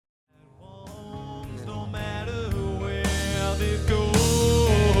it go on.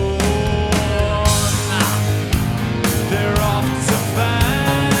 They're off to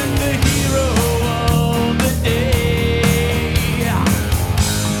find the hero of the day.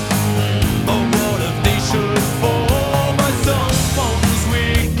 But what if they should fall by someone's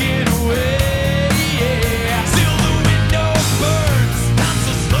wicked way? Till the window burns, time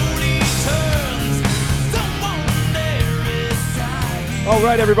so slowly turns. Someone there is sighing. All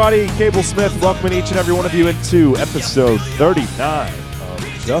right, everybody. Cable Smith welcoming each and every one of you into episode 39 of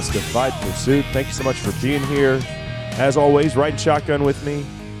Justified Pursuit. Thank you so much for being here. As always, riding shotgun with me,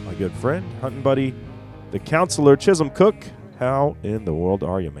 my good friend, hunting buddy, the counselor, Chisholm Cook. How in the world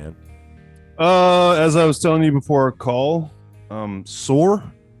are you, man? As I was telling you before our call, sore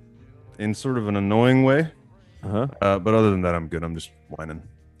in sort of an annoying way. Uh-huh. But other than that, I'm good. I'm just whining.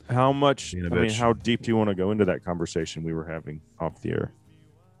 How much, Being a I mean, bitch. how deep do you want to go into that conversation we were having off the air?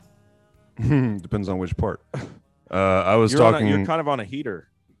 Depends on which part. I was You're talking. you're kind of on a heater.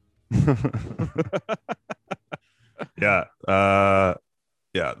 Yeah.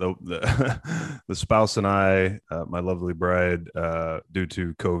 Yeah. The spouse and I, my lovely bride, due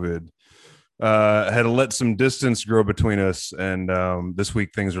to COVID, had to let some distance grow between us. And this week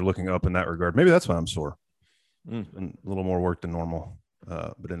things are looking up in that regard. Maybe that's why I'm sore. And a little more work than normal,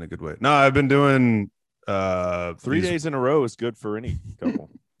 but in a good way. No, I've been doing 3 these- days in a row is good for any couple.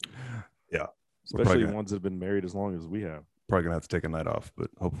 Yeah. Especially gonna- ones that have been married as long as we have. Probably gonna have to take a night off, but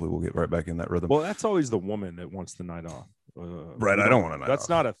hopefully we'll get right back in that rhythm. Well, that's always the woman that wants the night off. Right, we I don't want a night That's off.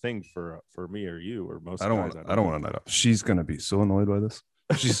 not a thing for me or you or most I don't guys. want. I don't want a night off. She's gonna be so annoyed by this.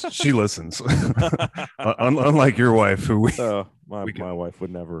 She listens. Unlike your wife, who we My we can- my wife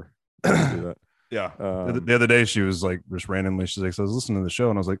would never do that. yeah. Um, The other day she was like just randomly. She's like, so I was listening to the show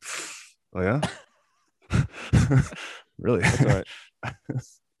and I was like, oh yeah, really? That's all right.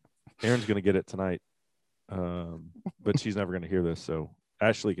 Aaron's gonna get it tonight, but she's never gonna hear this, so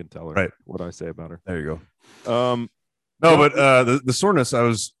Ashley can tell her Right. what I say about her. There you go. Um, No, but the soreness. I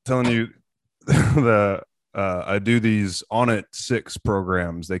was telling you, I do these On It 6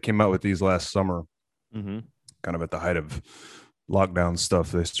 programs. They came out with these last summer, mhm. kind of at the height of lockdown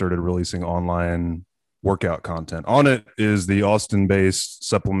stuff. They started releasing online workout content. On It is the Austin-based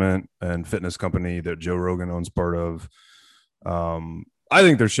supplement and fitness company that Joe Rogan owns part of. I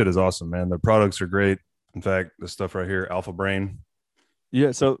think their shit is awesome, man. Their products are great. In fact, this stuff right here, Alpha Brain.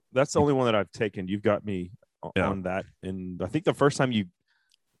 Yeah, so that's the only one that I've taken. You've got me Yeah. on that, and I think the first time you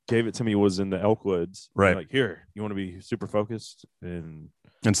gave it to me was in the Elkwoods. You're Right. like, here, you want to be super focused and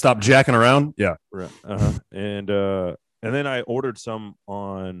And stop jacking around. Yeah. and then I ordered some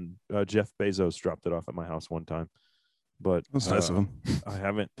on Jeff Bezos dropped it off at my house one time, but That's nice of him. I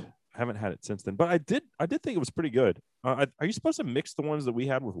haven't had it since then. But I did think it was pretty good. Are you supposed to mix the ones that we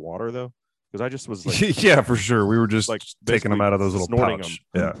had with water though? Because I just was like, Yeah, for sure. We were just like taking them basically out of those little snorting pouch.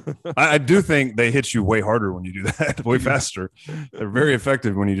 them. Yeah. I do think they hit you way harder when you do that, way faster. They're very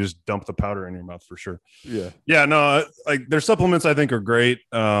effective when you just dump the powder in your mouth for sure. Yeah. Yeah, no, like their supplements I think are great.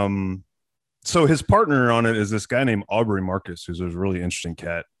 So his partner on it is this guy named Aubrey Marcus, who's a really interesting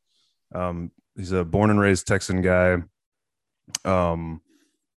cat. He's a born and raised Texan guy.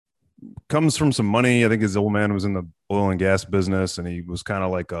 Comes from some money. I think his old man was in the oil and gas business, and he was kind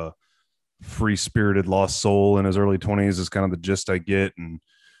of like a free-spirited lost soul in his early 20s is kind of the gist I get, and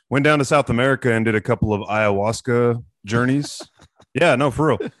went down to South America and did a couple of ayahuasca journeys. Yeah, no, for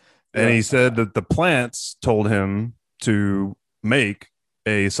real. And he said that the plants told him to make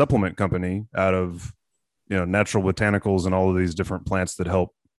a supplement company out of, natural botanicals and all of these different plants that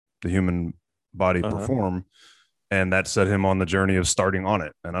help the human body perform. And that set him on the journey of starting On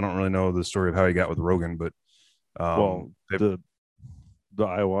It. And I don't really know the story of how he got with Rogan, but The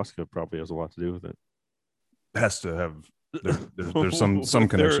ayahuasca probably has a lot to do with it. has to have there's some With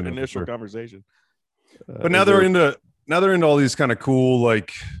connection their for initial sure. conversation. But now they're into all these kind of cool,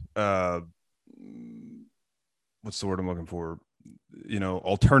 like what's the word I'm looking for?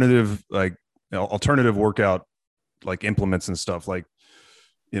 Alternative workout like implements and stuff. Like,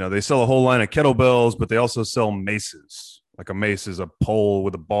 they sell a whole line of kettlebells, but they also sell maces. Like a mace is a pole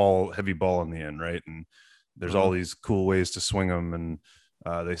with a heavy ball in the end, right? And there's all these cool ways to swing them, and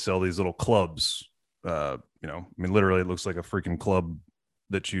they sell these little clubs. Literally, it looks like a freaking club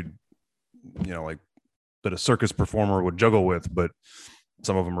that like that a circus performer would juggle with, but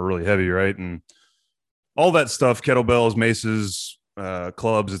some of them are really heavy, right? And all that stuff, kettlebells, maces,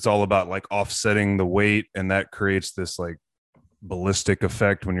 clubs, it's all about like offsetting the weight, and that creates this like ballistic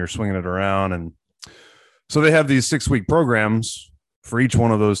effect when you're swinging it around. And so they have these 6-week programs for each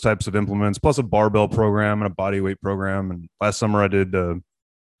one of those types of implements, plus a barbell program and a body weight program. And last summer I did the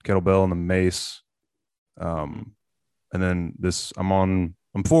kettlebell and the mace. and then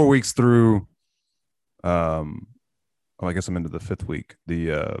I'm 4 weeks through. I guess I'm into the 5th week.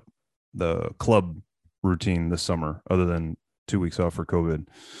 The club routine this summer, other than 2 weeks off for COVID.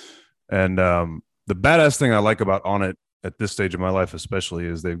 And the badass thing I like about On It at this stage of my life, especially,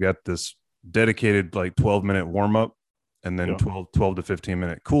 is they've got this dedicated like 12-minute warm up and then 12 to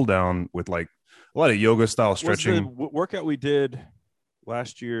 15-minute cool down with like a lot of yoga style stretching. Was the workout we did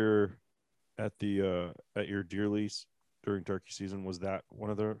last year at the at your deer lease during turkey season, was that one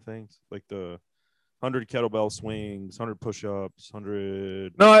of the things, like the 100 kettlebell swings, 100 push-ups,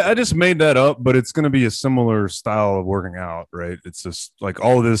 100? No, I just made that up, but it's going to be a similar style of working out, right? It's just like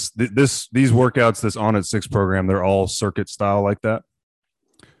all of these workouts, this On It 6 program, they're all circuit style like that.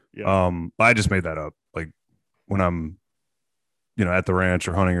 Yeah. I just made that up. Like when I'm, at the ranch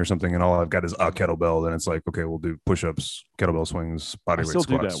or hunting or something, and all I've got is a kettlebell, then it's like, okay, we'll do push-ups, kettlebell swings, I bodyweight still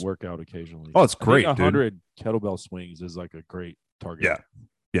do squats. that workout occasionally. Oh, it's great, I think dude. 100 kettlebell swings is like a great target.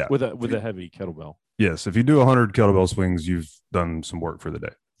 Yeah. With a heavy kettlebell. Yes, if you do 100 kettlebell swings, you've done some work for the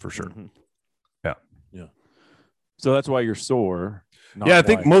day, for sure. Mhm. Yeah. So that's why you're sore. Yeah, I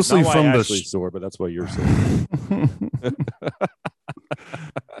think mostly not from why the Ashley's sore, but that's why you're sore.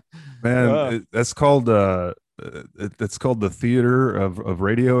 Man, that's called it's called the theater of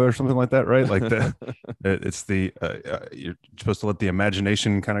radio or something like that, right? Like that. It's the you're supposed to let the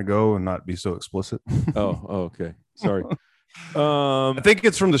imagination kind of go and not be so explicit. Oh, okay. Sorry. I think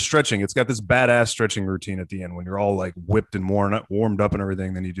it's from the stretching. It's got this badass stretching routine at the end when you're all like whipped and warmed up and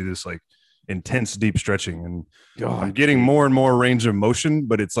everything. Then you do this like intense deep stretching, and I'm getting more and more range of motion.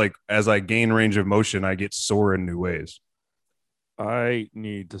 But it's like as I gain range of motion, I get sore in new ways. I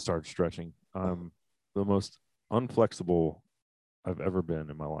need to start stretching. I'm the most unflexible I've ever been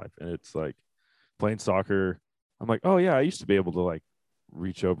in my life, and it's like playing soccer. I'm like, oh yeah, I used to be able to like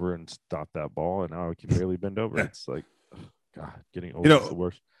reach over and stop that ball, and now I can barely bend over. It's like, God, getting old is the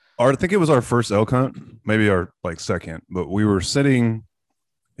worst. I think it was our first elk hunt, maybe our like second, but we were sitting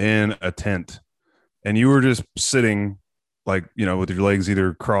in a tent, and you were just sitting like, with your legs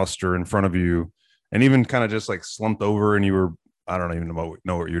either crossed or in front of you, and even kind of just like slumped over, and you were, I don't even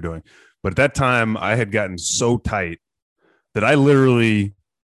know what you're doing. But at that time I had gotten so tight that I literally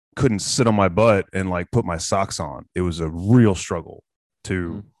couldn't sit on my butt and like put my socks on. It was a real struggle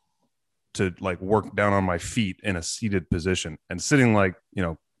to like work down on my feet in a seated position, and sitting like,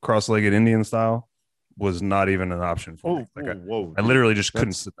 cross-legged Indian style was not even an option for me. Like I literally just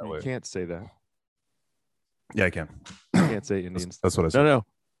couldn't sit that way. You can't say that. Yeah, I can. You can't say Indians. That's what I said.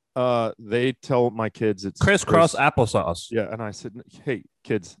 No. They tell my kids it's Crisscross applesauce. Yeah, and I said, hey,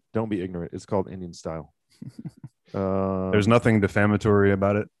 kids, don't be ignorant. It's called Indian style. There's nothing defamatory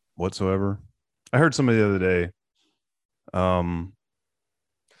about it whatsoever. I heard somebody the other day.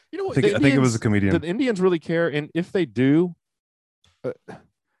 You know what? I think it was a comedian. Do the Indians really care? And if they do,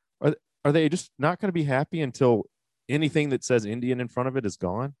 are they just not going to be happy until anything that says Indian in front of it is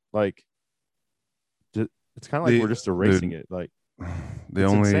gone? Like, it's kind of like we're just erasing it. Like, the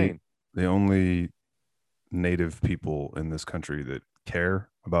only native people in this country that care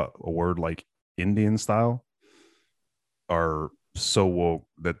about a word like Indian style are so woke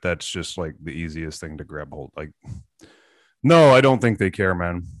that that's just like the easiest thing to grab hold. Like, no, I don't think they care,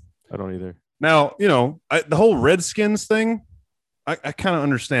 man. I don't either. Now, the whole Redskins thing, I kind of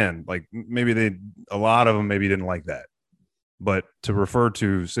understand. Like, maybe a lot of them maybe didn't like that, but to refer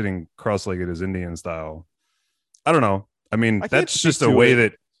to sitting cross-legged as Indian style, I don't know. I mean, that's just a way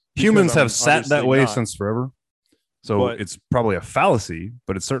that humans have sat that way since forever. So it's probably a fallacy,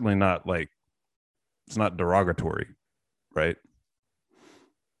 but it's certainly not like, it's not derogatory, right?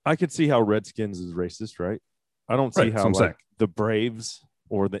 I could see how Redskins is racist, right? I don't see how like the Braves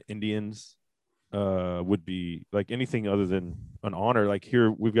or the Indians would be like anything other than an honor. Like, here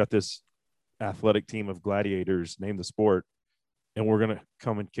we've got this athletic team of gladiators, name the sport, and we're gonna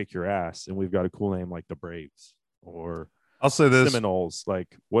come and kick your ass, and we've got a cool name like the Braves, or I'll say this, Seminoles,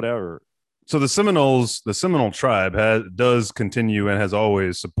 like whatever. So the Seminole tribe does continue and has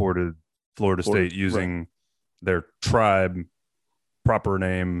always supported Florida State using their tribe proper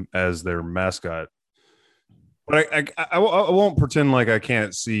name as their mascot. But I won't pretend like I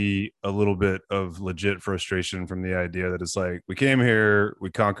can't see a little bit of legit frustration from the idea that it's like, we came here, we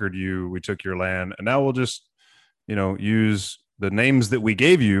conquered you, we took your land, and now we'll just, use the names that we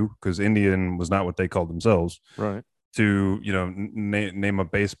gave you, because Indian was not what they called themselves, right? To, name a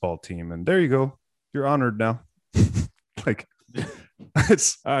baseball team, and there you go, you're honored now. Like,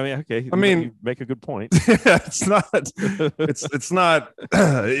 it's. I mean, okay. You make a good point. Yeah, it's not. It's not.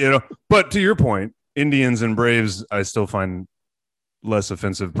 But to your point, Indians and Braves, I still find less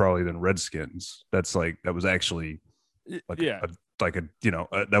offensive probably than Redskins. That was actually like yeah.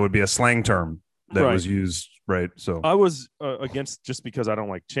 that would be a slang term that Right. was used, right? So I was against just because I don't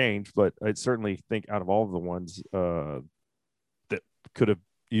like change, but I certainly think out of all of the ones that could have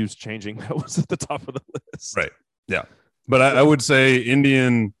used changing, that was at the top of the list. right, yeah. But I would say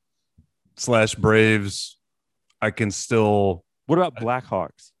Indian / Braves. I can still What about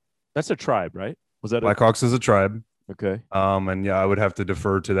Blackhawks? That's a tribe, right? Was that Blackhawks is a tribe. okay? And yeah, I would have to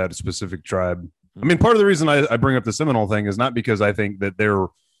defer to that specific tribe. I mean, part of the reason I bring up the Seminole thing is not because I think that they're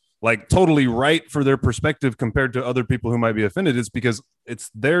like totally right for their perspective compared to other people who might be offended. It's because it's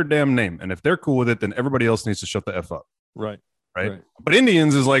their damn name. And if they're cool with it, then everybody else needs to shut the F up. Right. Right. But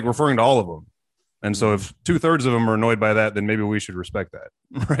Indians is like referring to all of them. And so if 2/3 of them are annoyed by that, then maybe we should respect that.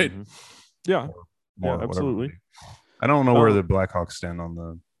 Right. Mhm. Yeah. More, Yeah, absolutely. I don't know where the Blackhawks stand on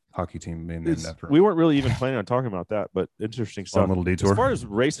the hockey team being named after We weren't really even planning on talking about that, but interesting Fun stuff. little detour. As far as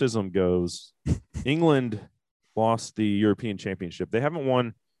racism goes, England lost the European Championship. They haven't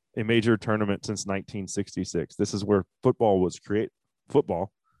won a major tournament since 1966. This is where football was created.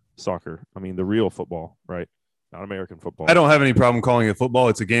 Football, soccer. I mean, the real football, right? Not American football. I don't have any problem calling it football.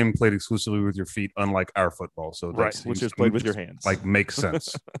 It's a game played exclusively with your feet, unlike our football. So that right, seems which is to played me with your just, hands. like makes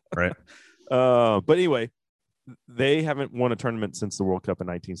sense, right? But anyway, they haven't won a tournament since the World Cup in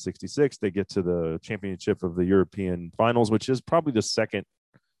 1966. They get to the championship of the European finals, which is probably the second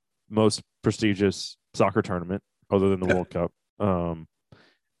most prestigious soccer tournament other than the World Cup.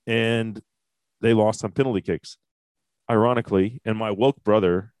 And they lost on penalty kicks. Ironically, and my woke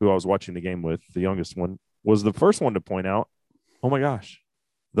brother, who I was watching the game with, the youngest one, was the first one to point out, oh my gosh,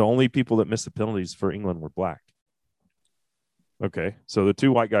 the only people that missed the penalties for England were black. Okay, so the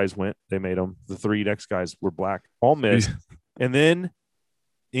 2 white guys went, they made them. The 3 next guys were black, all missed. And then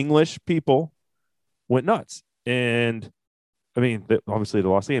English people went nuts. And I mean, obviously they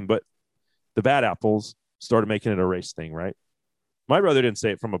lost the game, but the bad apples started making it a race thing, right? My brother didn't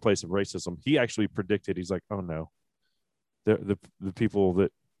say it from a place of racism. He actually predicted, he's like, oh no, the people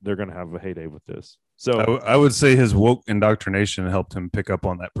that they're going to have a heyday with this. So I would say his woke indoctrination helped him pick up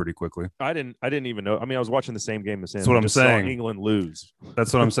on that pretty quickly. I didn't even know. I mean, I was watching the same game as him. That's what I I'm just saw saying. England lose.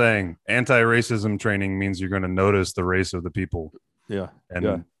 That's what I'm saying. Anti-racism training means you're going to notice the race of the people Yeah.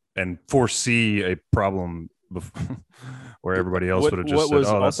 and foresee a problem where everybody else would have just what said, was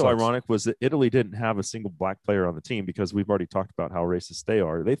 "Oh, that also sucks." ironic was that Italy didn't have a single black player on the team because we've already talked about how racist they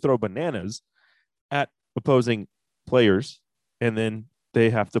are. They throw bananas at opposing players, and then they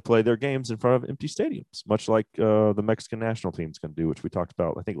have to play their games in front of empty stadiums, much like the Mexican national team is going to do, which we talked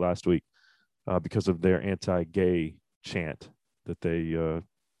about, I think, last week, because of their anti-gay chant that they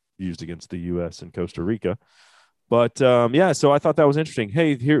used against the U.S. and Costa Rica. But yeah, so I thought that was interesting.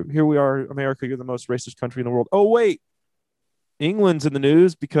 Hey, here we are, America. You're the most racist country in the world. Oh wait, England's in the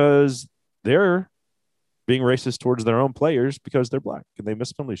news because they're being racist towards their own players because they're black and they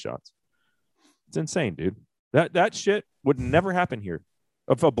miss penalty shots. It's insane, dude. That shit would never happen here.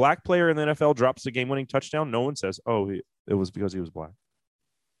 If a black player in the NFL drops a game-winning touchdown, no one says, "Oh, it was because he was black."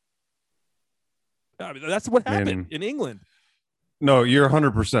 I mean, that's what happened in England. No, you're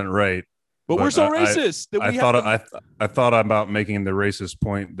 100% right. But we're so racist that we I thought about making the racist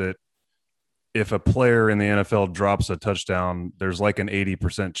point that if a player in the NFL drops a touchdown, there's like an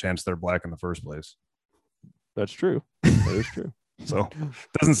 80% chance they're black in the first place. That's true. That is true. So it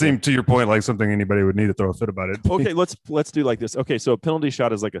doesn't seem, to your point, like something anybody would need to throw a fit about it. Okay, let's do like this. Okay, so a penalty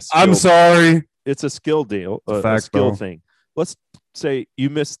shot is like a skill. I'm sorry. It's a skill deal, a skill thing. Let's say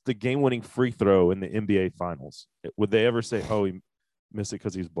you missed the game-winning free throw in the NBA Finals. Would they ever say, "Oh, he missed it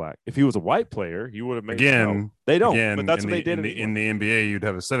because he's black"? If he was a white player, you would have made again. They don't. Again, but that's what they did in the NBA. You'd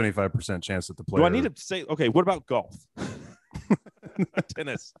have a 75% chance that the player. Do I need to say? Okay, what about golf?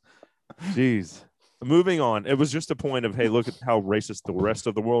 Tennis. Jeez. Moving on. It was just a point of, hey, look at how racist the rest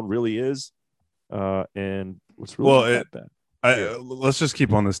of the world really is, and what's really bad. Let's just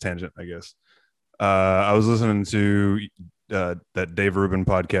keep on this tangent, I guess. I was listening to that Dave Rubin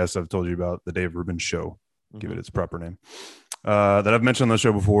podcast I've told you about, the Dave Rubin Show, give it its proper name, that I've mentioned on the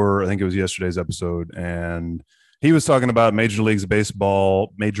show before. I think it was yesterday's episode, and he was talking about Major League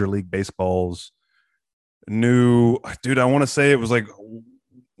Baseball's new, dude, I want to say it was like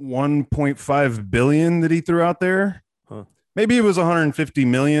 1.5 billion that he threw out there. Maybe it was 150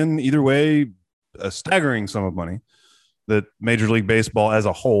 million. Either way, a staggering sum of money that Major League Baseball as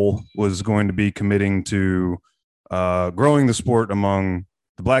a whole was going to be committing to growing the sport among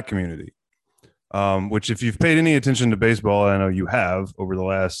the black community, which, if you've paid any attention to baseball, I know you have over the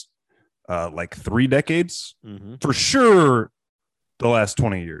last like 3 decades, for sure the last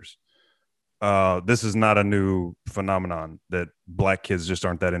 20 years. This is not a new phenomenon that black kids just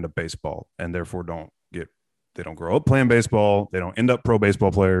aren't that into baseball and therefore don't get They don't grow up playing baseball. They don't end up pro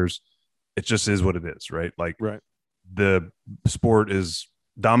baseball players. It just is what it is, right? Like the sport is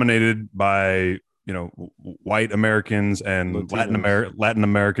dominated by, white Americans and Latin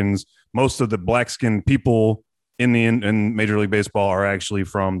Americans. Most of the black skinned people in Major League Baseball are actually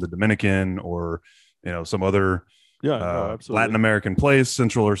from the Dominican or, some other Latin American place,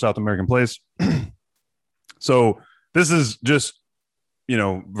 Central or South American place. So this is just,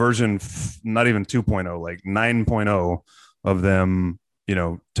 version not even 2.0, like 9.0 of them,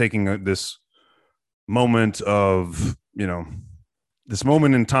 taking this moment of, this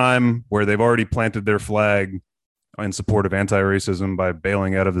moment in time where they've already planted their flag in support of anti-racism by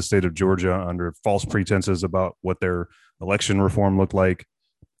bailing out of the state of Georgia under false pretenses about what their election reform looked like.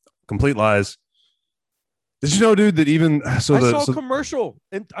 Complete lies. Did you know, dude, that even I saw a commercial,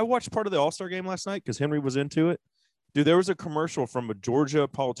 and I watched part of the All-Star game last night because Henry was into it. Dude, there was a commercial from a Georgia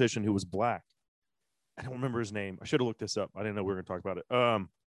politician who was black. I don't remember his name. I should have looked this up. I didn't know we were going to talk about it.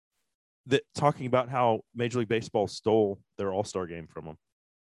 That talking about how Major League Baseball stole their All-Star game from them.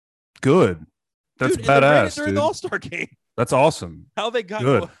 Good. That's badass. During the All-Star game. That's awesome. How they got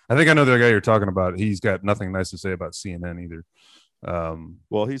good. I think I know the guy you're talking about. He's got nothing nice to say about CNN either.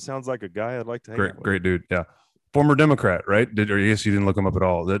 Well, he sounds like a guy I'd like to hang out with. Great dude. Yeah. Former Democrat, right? Or I guess you didn't look him up at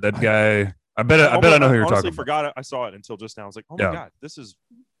all. That guy. I bet I know who you're talking about. Forgot it. I saw it until just now. I was like, oh my God, this is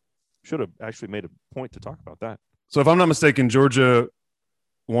should have actually made a point to talk about that. So if I'm not mistaken, Georgia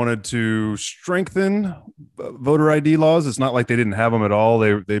wanted to strengthen voter ID laws. It's not like they didn't have them at all.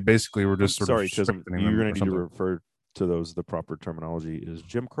 They basically were just sort of strengthening them. You're going to need to refer to those. The proper terminology is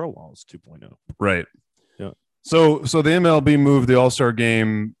Jim Crow laws 2.0. Right. Yeah. So the MLB moved the All-Star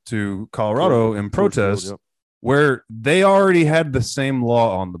game to Colorado in protest, where they already had the same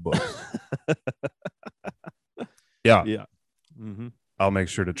law on the books. Yeah. Mm-hmm. I'll make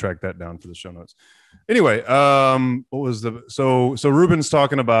sure to track that down for the show notes. Anyway, what was so Ruben's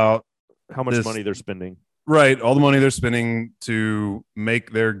talking about how much money they're spending. Right, all the money they're spending to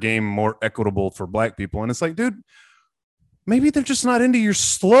make their game more equitable for black people. And it's like, dude, maybe they're just not into your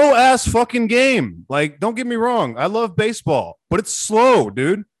slow ass fucking game. Like, don't get me wrong, I love baseball, but it's slow,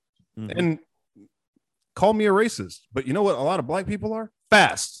 dude. Mm-hmm. And call me a racist, but you know what a lot of black people are?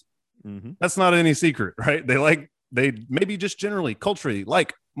 Fast. Mm-hmm. That's not any secret, right? They maybe just generally culturally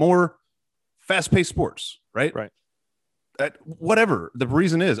like more fast-paced sports, right? Right. That whatever the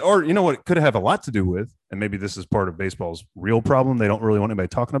reason is, or you know what it could have a lot to do with, and maybe this is part of baseball's real problem they don't really want anybody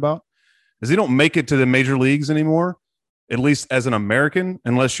talking about, is they don't make it to the major leagues anymore, at least as an American,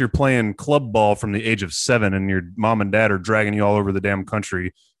 unless you're playing club ball from the age of 7 and your mom and dad are dragging you all over the damn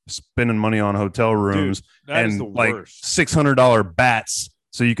country, spending money on hotel rooms. Dude, and like $600 bats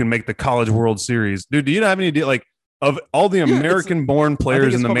so you can make the College World Series. Dude, do you have any idea, like, of all the American-born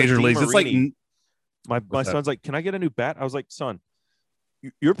players in the major leagues? It's like my son's like, can I get a new bat? I was like, son,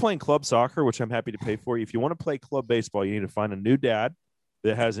 you're playing club soccer, which I'm happy to pay for you. If you want to play club baseball, you need to find a new dad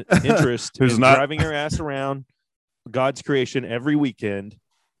that has an interest in driving your ass around God's creation every weekend.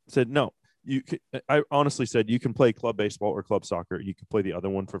 I said, no, I honestly said, you can play club baseball or club soccer. You can play the other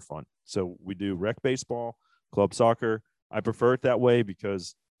one for fun. So we do rec baseball, club soccer. I prefer it that way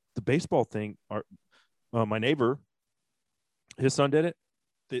because the baseball thing, my neighbor, his son did it.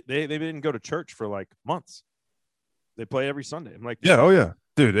 They didn't go to church for like months. They play every Sunday. I'm like, yeah, oh yeah,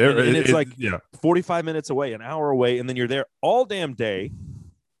 dude. And it's like 45 minutes away, an hour away, and then you're there all damn day.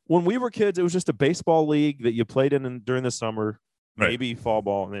 When we were kids, it was just a baseball league that you played in during the summer, maybe fall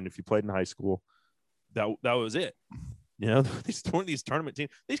ball, and then if you played in high school, that was it. You know, these tournament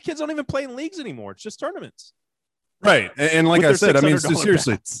teams, these kids don't even play in leagues anymore. It's just tournaments, right? And like I said, I mean,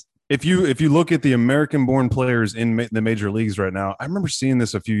 seriously. Bats. If you look at the American-born players in the major leagues right now, I remember seeing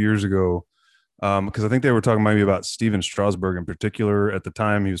this a few years ago because I think they were talking maybe about Steven Strasburg in particular at the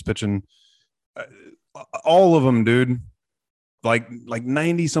time he was pitching. All of them, dude, like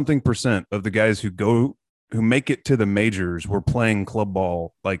 90-something% of the guys who make it to the majors were playing club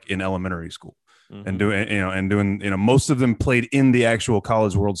ball like in elementary school. Mm-hmm. and doing most of them played in the actual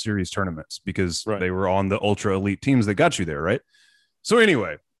College World Series tournaments because they were on the ultra elite teams that got you there, right? So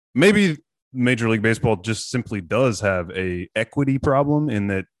anyway. Maybe Major League Baseball just simply does have a equity problem in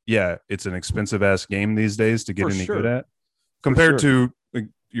that, it's an expensive ass game these days to get good at compared to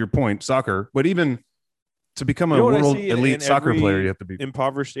your point, soccer. But even to become a world elite soccer player, you have to be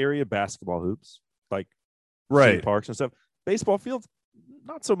impoverished area, basketball hoops, like parks and stuff. Baseball fields,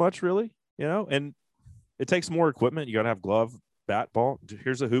 not so much really, and it takes more equipment. You got to have glove, bat, ball.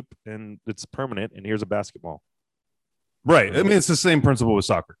 Here's a hoop and it's permanent. And here's a basketball. Right. I mean, it's the same principle with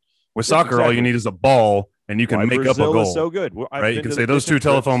soccer. With soccer, all you need is a ball, and you can make up a goal. Is so good. Right? You can say those 2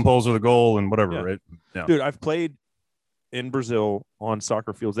 telephone poles are the goal and whatever, right? Yeah. Dude, I've played in Brazil on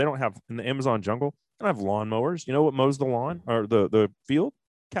soccer fields. They don't have in the Amazon jungle. They don't have lawnmowers. You know what mows the lawn or the field?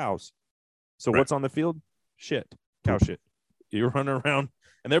 Cows. So Right. what's on the field? Shit, cow Poop. shit. You're running around,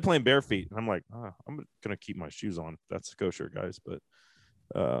 and they're playing bare feet. And I'm like, I'm gonna keep my shoes on. That's kosher, guys. But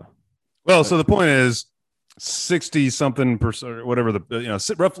Well, so the point is 60 something percent, or whatever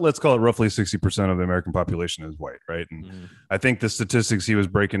let's call it roughly 60% of the American population is white, right? And I think the statistics he was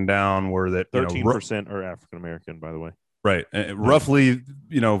breaking down were that 13% are African American, by the way. right, roughly,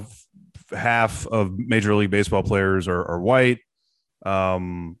 half of Major League Baseball players are white.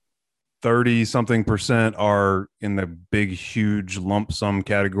 30 something percent are in the big, huge lump sum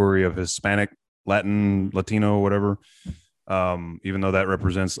category of Hispanic, Latin, Latino, whatever. Even though that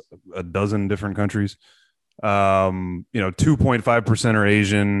represents a dozen different countries. 2.5% are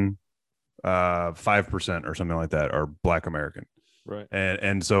Asian, 5% or something like that are Black American. Right.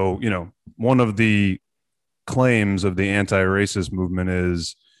 And so, one of the claims of the anti-racist movement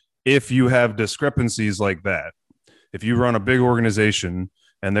is if you have discrepancies like that, if you run a big organization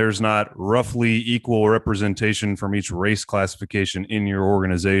and there's not roughly equal representation from each race classification in your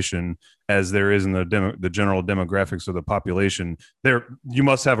organization as there is in the general demographics of the population, you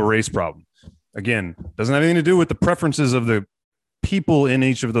must have a race problem. Again, doesn't have anything to do with the preferences of the people in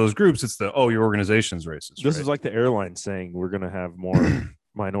each of those groups. It's your organization's racist. This is like the airline saying we're going to have more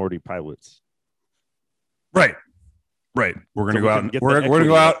minority pilots. Right. We're going to So go we out can and get we're the going to equity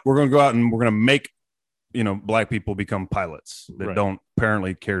go out. up. We're going to go out and we're going to make Black people become pilots that Right. don't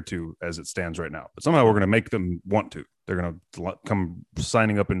apparently care to as it stands right now. But somehow we're going to make them want to. They're going to come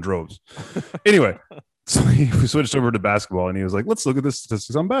signing up in droves. Anyway, so he switched over to basketball and he was like, let's look at the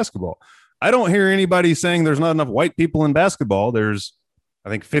statistics on basketball. I don't hear anybody saying there's not enough white people in basketball. There's, I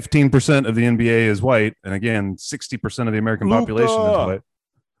think, 15% of the NBA is white. And again, 60% of the American population is white.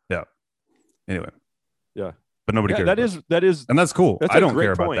 Yeah. Anyway. Yeah. But nobody cares. That is, and that's cool. that's I a don't great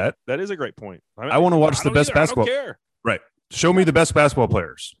care about point. that. That is a great point. I want to watch the best basketball. I don't care. Right. Show me the best basketball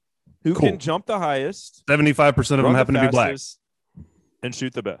players. Who Cool. can jump the highest, 75% of them run the happen to be Black. fastest, and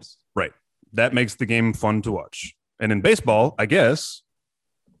shoot the best. Right. That makes the game fun to watch. And in baseball, I guess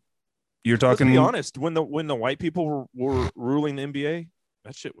you're talking. Let's be honest. When the white people were ruling the NBA,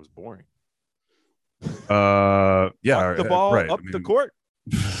 that shit was boring. Yeah. Knock the ball right. up the court,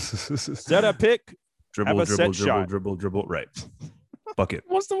 set a pick. dribble, have a dribble, set dribble, shot. dribble, dribble. Right. Bucket.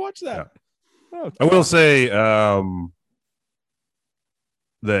 Who wants to watch that? Oh, I will say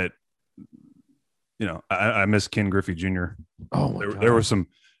that I miss Ken Griffey Jr. Oh my God.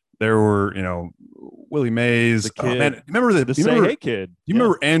 There were Willie Mays. The kid. Man, remember that? the You say remember, hey kid. you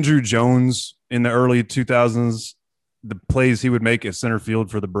remember Andrew Jones in the early 2000s? The plays he would make at center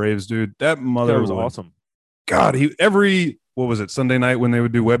field for the Braves, dude. That mother That was awesome. God, what was it, Sunday night when they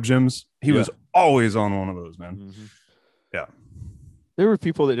would do web gyms? He was always on one of those, man. Mhm. Yeah. There were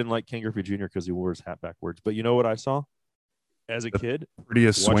people that didn't like Ken Griffey Jr. because he wore his hat backwards. But you know what I saw as a kid?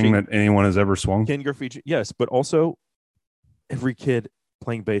 Prettiest Watching swing that anyone has ever swung. Ken Griffey, yes, but also every kid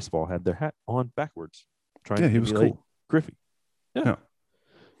playing baseball had their hat on backwards. Yeah, he was emulate cool. Griffey. Yeah.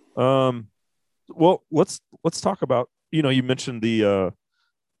 Well, let's talk about, you mentioned the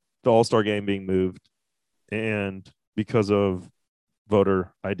All-Star game being moved, and because of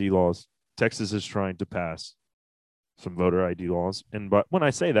voter ID laws, Texas is trying to pass some voter ID laws. But when I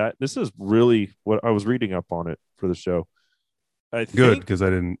say that, this is really what I was reading up on it for the show. I think Good, because I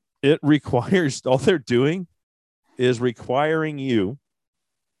didn't. it requires, all they're doing is requiring you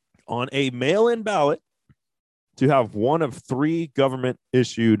on a mail-in ballot to have one of 3 government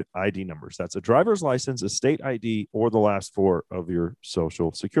issued ID numbers. That's a driver's license, a state ID, or the last 4 of your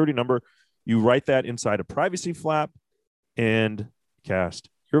social security number. You write that inside a privacy flap and cast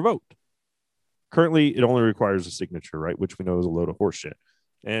your vote. Currently, it only requires a signature, right? Which we know is a load of horse shit.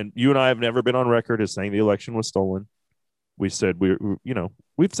 And you and I have never been on record as saying the election was stolen. We said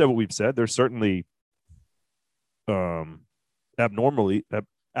we've said what we've said. There's certainly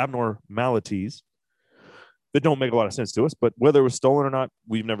abnormalities that don't make a lot of sense to us. But whether it was stolen or not,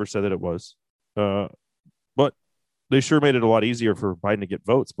 we've never said that it was. But they sure made it a lot easier for Biden to get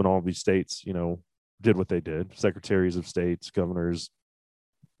votes when all of these states, did what they did. Secretaries of states, governors,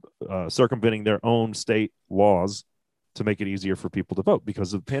 circumventing their own state laws to make it easier for people to vote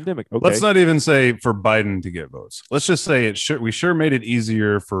because of the pandemic. Okay. Let's not even say for Biden to get votes. Let's just say we sure made it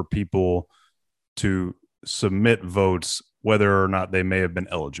easier for people to submit votes, whether or not they may have been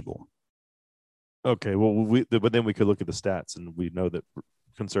eligible. Okay. Well, but then we could look at the stats and we know that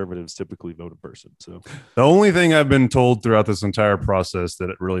conservatives typically vote in person. So The only thing I've been told throughout this entire process that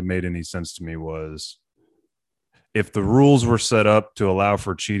it really made any sense to me was if the rules were set up to allow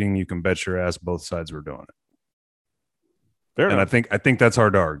for cheating, you can bet your ass both sides were doing it. Fair And enough. I think that's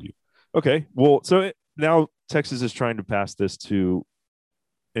hard to argue. Okay. Well, so now Texas is trying to pass this to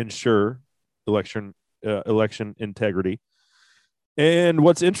ensure election integrity. And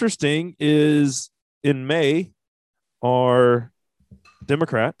what's interesting is in May, our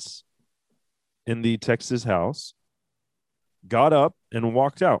Democrats in the Texas House got up and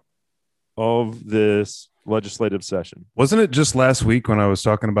walked out of this legislative session. Wasn't it just last week when I was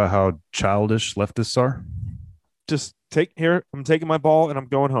talking about how childish leftists are? Just I'm taking my ball and I'm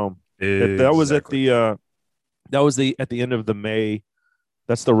going home. Exactly. That was at the end of the May.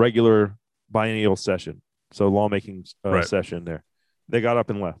 That's the regular biennial session. So lawmaking Right. session there. They got up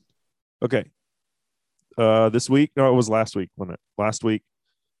and left. Okay. This week, no, it was last week. Last week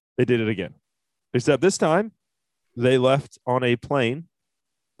they did it again. Except this time they left on a plane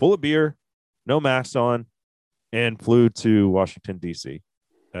full of beer, no masks on, and flew to Washington, D.C.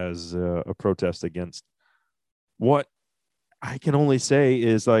 as a protest against what I can only say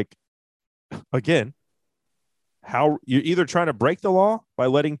is like, again, how you're either trying to break the law by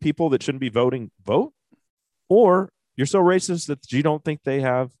letting people that shouldn't be voting vote, or you're so racist that you don't think they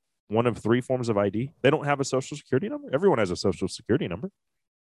have one of three forms of ID. They don't have a social security number. Everyone has a social security number,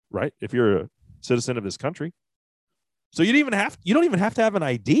 right? If you're a citizen of this country. So you don't even have to have an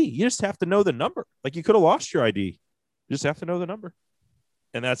ID. You just have to know the number. Like you could have lost your ID. You just have to know the number.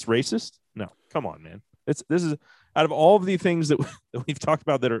 And that's racist? No, come on, man. This is out of all of the things that we've talked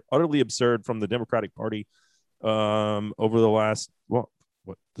about that are utterly absurd from the Democratic Party over the last,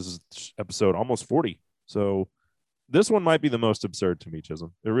 this is episode almost 40. So this one might be the most absurd to me,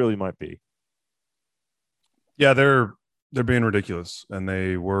 Chisholm. It really might be. Yeah, they're being ridiculous, and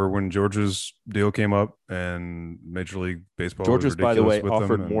they were when Georgia's deal came up, and Major League Baseball. Georgia's, by the way, with them,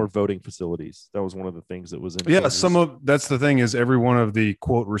 offered and- more voting facilities. That was one of the things that was in. Yeah, Georgia's. that's the thing is every one of the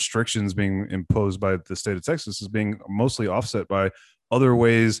quote restrictions being imposed by the state of Texas is being mostly offset by other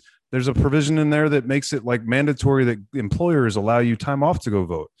ways. There's a provision in there that makes it like mandatory that employers allow you time off to go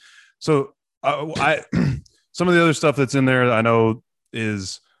vote. So I some of the other stuff that's in there I know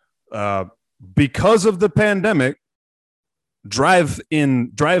is because of the pandemic,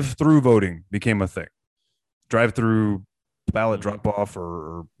 drive-through voting became a thing. Drive-through ballot drop-off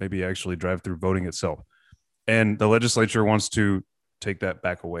or maybe actually drive-through voting itself. And the legislature wants to take that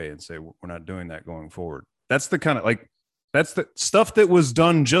back away and say, we're not doing that going forward. That's the kind of that's the stuff that was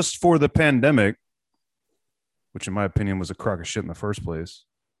done just for the pandemic, which in my opinion was a crock of shit in the first place,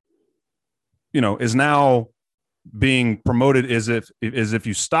 is now being promoted as if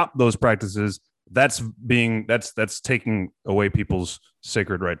you stop those practices, that's taking away people's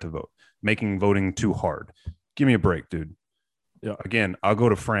sacred right to vote, making voting too hard. Give me a break, dude. Yeah. Again, I'll go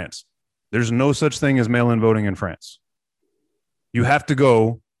to France. There's no such thing as mail-in voting in France. You have to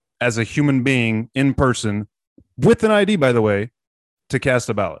go as a human being in person with an ID, by the way, to cast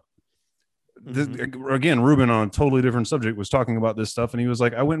a ballot. Again, Ruben, on a totally different subject, was talking about this stuff, and he was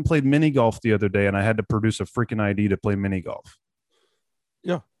like, I went and played mini golf the other day, and I had to produce a freaking ID to play mini golf.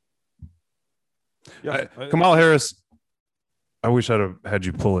 Yeah. Kamala Harris, I wish I'd have had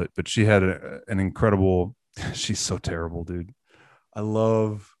you pull it, but she had an incredible. She's so terrible, dude. I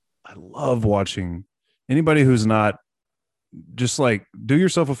love watching anybody who's not just like, do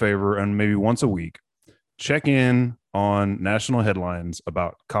yourself a favor and maybe once a week check in on national headlines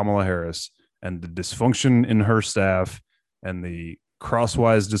about Kamala Harris and the dysfunction in her staff and the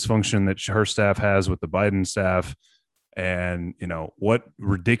crosswise dysfunction that her staff has with the Biden staff, and what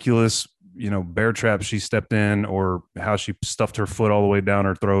ridiculous bear trap she stepped in, or how she stuffed her foot all the way down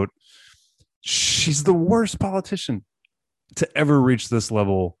her throat. She's the worst politician to ever reach this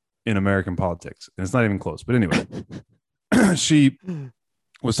level in American politics, and it's not even close. But anyway, she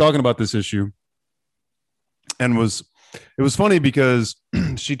was talking about this issue, and it was funny because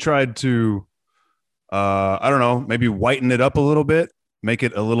she tried to I don't know, maybe whiten it up a little bit, make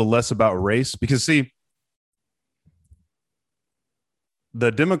it a little less about race, because see,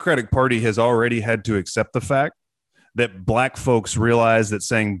 the Democratic Party has already had to accept the fact that black folks realize that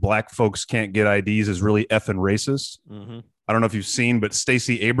saying black folks can't get IDs is really effing racist. I don't know if you've seen, but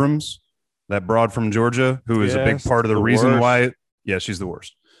Stacey Abrams, that broad from Georgia, who is a big part of the reason why. Yeah, she's the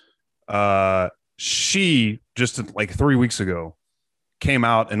worst. She just like 3 weeks ago came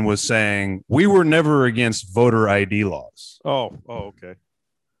out and was saying, we were never against voter ID laws. Oh, okay.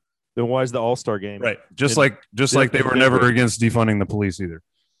 Then why is the All-Star game? Right. Just like they were never against defunding the police either.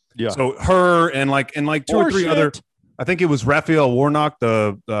 Yeah. So her and like two or three other, I think it was Raphael Warnock,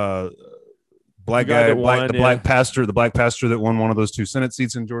 the black The guy guy, that won, the black pastor that won one of those 2 Senate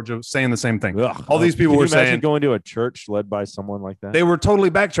seats in Georgia, saying the same thing. Ugh. All these people Can were you imagine saying going to a church led by someone like that. they were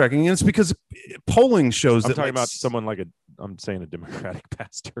totally backtracking, and it's because polling shows I'm that talking like, about someone like I'm saying a Democratic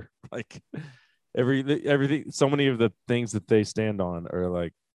pastor. Like everything, so many of the things that they stand on are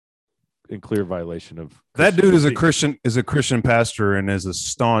like in clear violation of that dude is a Christianity. Christian pastor and is a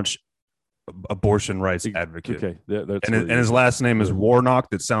staunch abortion rights advocate. Okay, that's And his last name is Warnock.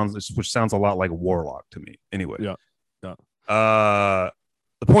 Which sounds a lot like Warlock to me. Anyway, yeah.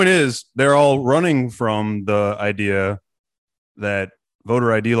 The point is, they're all running from the idea that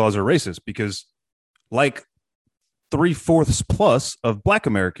voter ID laws are racist because, like, 3/4 plus of Black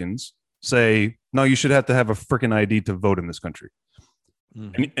Americans say, no, you should have to have a freaking ID to vote in this country.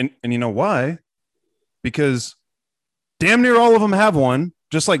 And you know why? Because damn near all of them have one,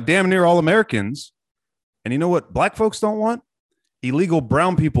 just like damn near all Americans. And you know what Black folks don't want? Illegal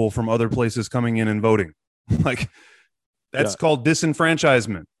brown people from other places coming in and voting. Like, that's called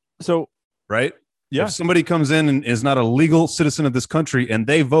disenfranchisement. So, right? Yeah. If somebody comes in and is not a legal citizen of this country and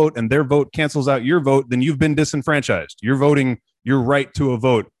they vote and their vote cancels out your vote, then you've been disenfranchised. Your right to a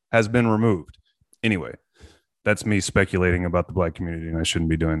vote has been removed. Anyway, that's me speculating about the Black community, and I shouldn't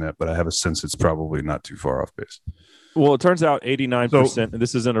be doing that, but I have a sense it's probably not too far off base. Well, it turns out 89%, and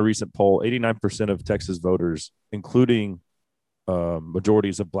this is in a recent poll, 89% of Texas voters, including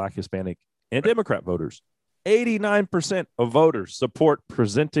majorities of Black, Hispanic, and Democrat voters, 89% of voters support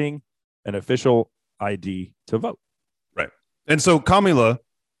presenting an official ID to vote. Right. And so Kamala,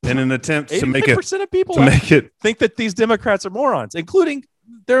 in an attempt to make it, of people think that these Democrats are morons, including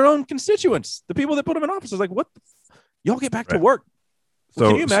their own constituents, the people that put them in office. Is like, what? Y'all get back to work. So,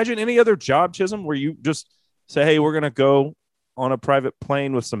 can you imagine any other job, Chisholm, where you just say, hey, we're going to go on a private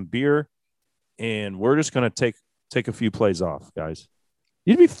plane with some beer and we're just going to take a few plays off, guys?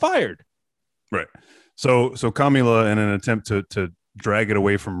 You'd be fired. Right. So Kamala, in an attempt to drag it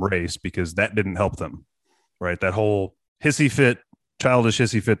away from race, because that didn't help them, right? That whole childish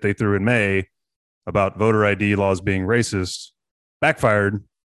hissy fit they threw in May about voter ID laws being racist backfired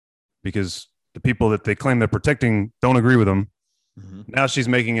because the people that they claim they're protecting don't agree with them. Mm-hmm. Now she's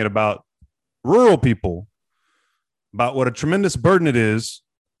making it about rural people, about what a tremendous burden it is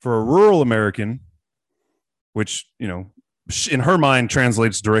for a rural American, which, you know, in her mind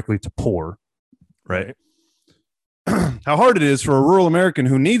translates directly to poor, right? How hard it is for a rural American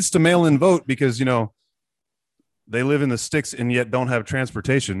who needs to mail in vote because, you know, they live in the sticks and yet don't have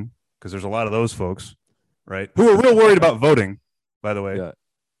transportation, because there's a lot of those folks, right? Who are real worried about voting, by the way. Yeah.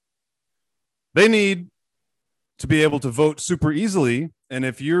 They need to be able to vote super easily. And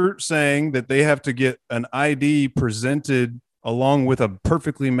if you're saying that they have to get an ID presented along with a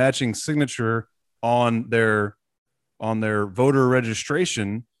perfectly matching signature on their voter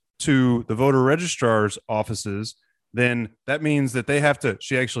registration to the voter registrar's offices, then that means that they have to,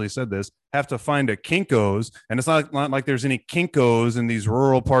 she actually said this, have to find a Kinko's. And it's not like there's any Kinko's in these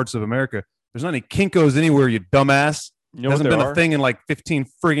rural parts of America. There's not any Kinko's anywhere, you dumbass. You know, hasn't been a thing in like 15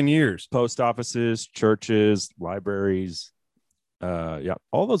 friggin' years. Post offices, churches, libraries,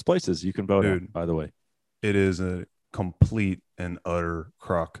 all those places you can vote at, by the way. It is a complete and utter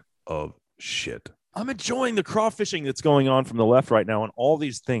crock of shit. I'm enjoying the crawfishing that's going on from the left right now on all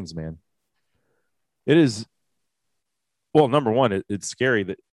these things, man. It is, well, number one, it's scary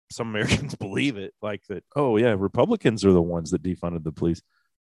that some Americans believe it, like that, oh, yeah, Republicans are the ones that defunded the police.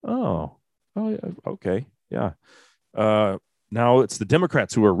 Oh, yeah, okay, yeah. Now it's the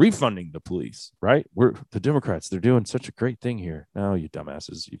Democrats who are refunding the police, right? We're the Democrats. They're doing such a great thing here. No, you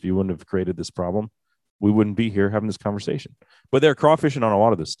dumbasses. If you wouldn't have created this problem, we wouldn't be here having this conversation. But they're crawfishing on a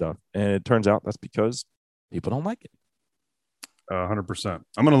lot of this stuff. And it turns out that's because people don't like it. 100%.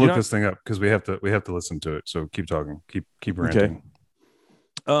 I'm going to look this thing up because we have to listen to it. So keep talking. Keep ranting.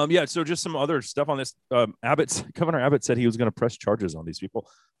 Okay. So just some other stuff on this. Governor Abbott said he was going to press charges on these people.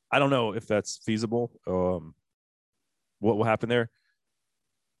 I don't know if that's feasible. What will happen there?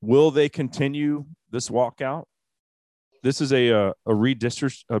 Will they continue this walkout? This is a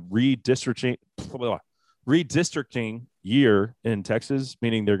redistricting year in Texas,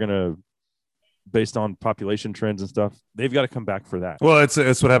 meaning they're going to, based on population trends and stuff, they've got to come back for that. Well,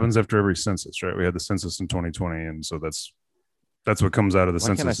 it's what happens after every census, right? We had the census in 2020, and so that's what comes out of the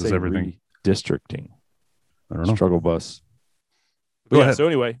census is everything. Redistricting. I don't know. Struggle bus. Go ahead. So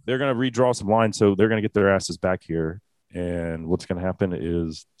anyway, they're going to redraw some lines, so they're going to get their asses back here. And what's going to happen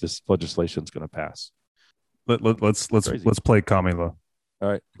is this legislation is going to pass. Let's play Kamala. All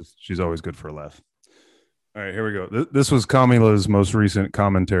right, she's always good for a laugh. All right, here we go. This was Kamala's most recent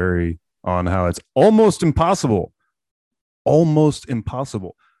commentary on how it's almost impossible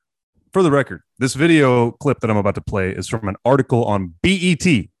for the record, this video clip that I'm about to play is from an article on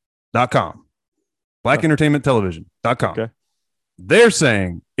BET.com, blackentertainmenttelevision.com. Okay. They're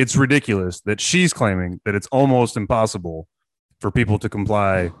saying it's ridiculous that she's claiming that it's almost impossible for people to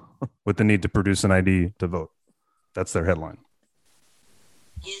comply with the need to produce an ID to vote. That's their headline.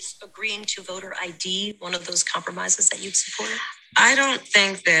 Is agreeing to voter ID one of those compromises that you'd support? I don't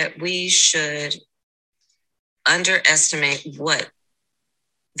think that we should underestimate what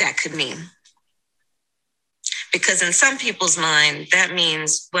that could mean. Because in some people's mind, that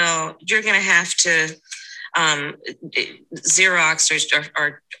means, well, you're going to have to Xerox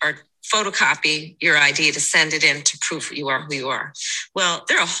or photocopy your ID to send it in to prove you are who you are. Well,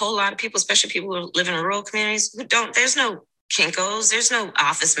 there are a whole lot of people, especially people who live in rural communities, who don't, there's no Kinko's, there's no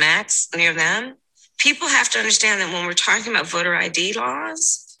Office Max near them. People have to understand that when we're talking about voter ID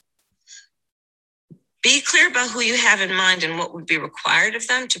laws, be clear about who you have in mind and what would be required of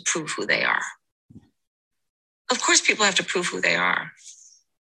them to prove who they are. Of course, people have to prove who they are,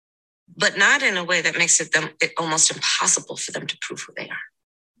 but not in a way that makes it almost impossible for them to prove who they are.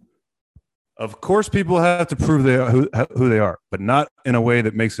 Of course, people have to prove who they are, but not in a way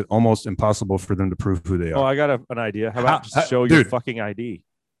that makes it almost impossible for them to prove who they are. Oh, I got an idea. How about just show your fucking ID?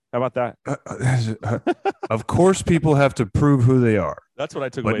 How about that? Of course, people have to prove who they are. That's what I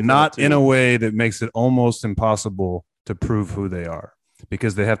took away. But not in a way that makes it almost impossible to prove who they are,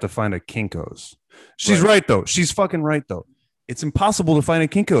 because they have to find a Kinko's. She's right, though. She's fucking right, though. It's impossible to find a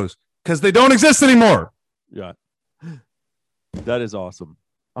Kinko's because they don't exist anymore. Yeah. That is awesome.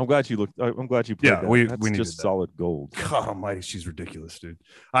 I'm glad you looked. I'm glad you played that. we That's needed just that. solid gold. God almighty, she's ridiculous, dude.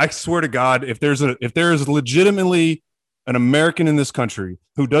 I swear to God, if there is legitimately an American in this country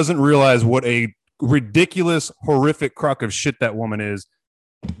who doesn't realize what a ridiculous, horrific crock of shit that woman is,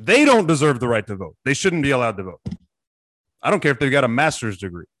 they don't deserve the right to vote. They shouldn't be allowed to vote. I don't care if they've got a master's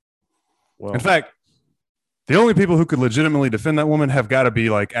degree. Well, in fact, the only people who could legitimately defend that woman have got to be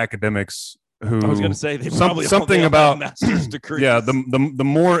like academics who I was going to say they probably something all about master's degrees. Yeah, the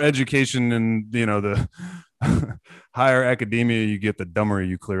more education and the higher academia you get, the dumber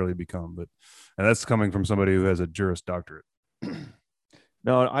you clearly become. And that's coming from somebody who has a Juris Doctorate.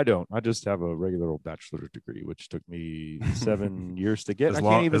 No, I don't. I just have a regular old bachelor's degree, which took me 7 years to get. I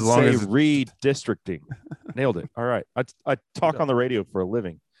can't even say redistricting. Nailed it. All right. I talk on the radio for a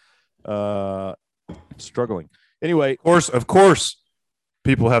living. Struggling. Anyway, Of course,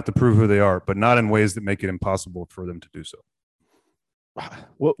 people have to prove who they are, but not in ways that make it impossible for them to do so.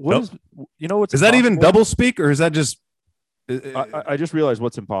 What is, you know what's is that even impossible? double speak, or is that just? I just realized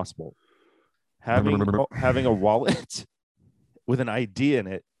what's impossible. Having a wallet with an ID in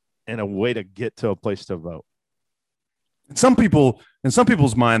it and a way to get to a place to vote. In some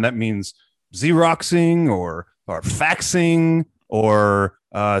people's mind, that means Xeroxing or faxing or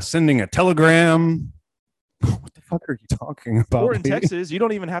sending a telegram. What the fuck are you talking about? Or in Texas, you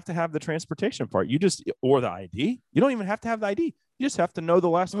don't even have to have the transportation part. Or the ID. You don't even have to have the ID. You just have to know the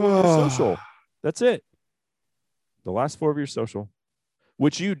last four of your social. That's it. The last four of your social,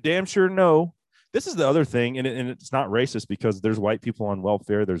 which you damn sure know. This is the other thing, and it's not racist because there's white people on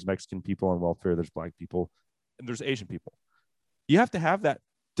welfare, there's Mexican people on welfare, there's black people, and there's Asian people. You have to have that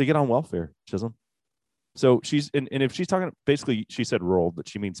to get on welfare, Chisholm. So and if she's talking, basically she said rural, but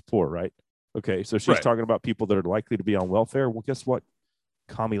she means poor, right? Okay, so she's talking about people that are likely to be on welfare. Well, guess what,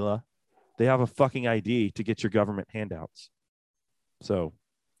 Kamila? They have a fucking ID to get your government handouts. So,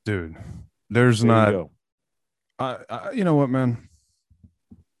 dude, there's not. You know what, man?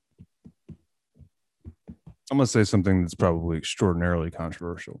 I'm going to say something that's probably extraordinarily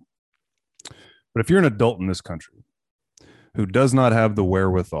controversial. But if you're an adult in this country who does not have the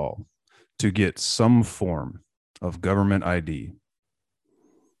wherewithal to get some form of government ID,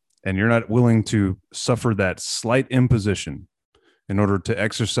 and you're not willing to suffer that slight imposition in order to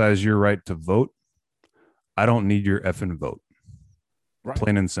exercise your right to vote, I don't need your effing vote. Right.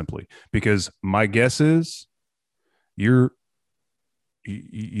 Plain and simply. Because my guess is you're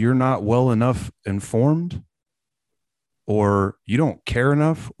not well enough informed, or you don't care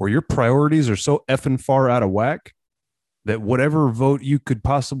enough, or your priorities are so effing far out of whack that whatever vote you could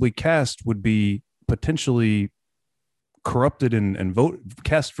possibly cast would be potentially corrupted and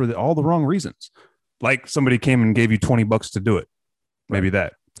cast for all the wrong reasons. Like somebody came and gave you $20 to do it. Maybe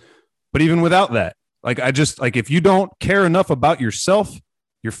that. But even without that, if you don't care enough about yourself,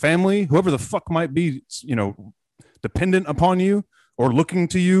 your family, whoever the fuck might be, dependent upon you or looking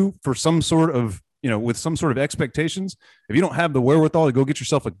to you for some sort of, with some sort of expectations, if you don't have the wherewithal to go get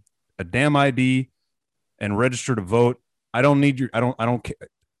yourself a damn ID and register to vote, I don't need I don't care.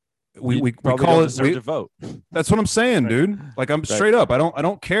 we probably call don't it. deserve to vote. That's what I'm saying, Right. dude. Like I'm straight up. I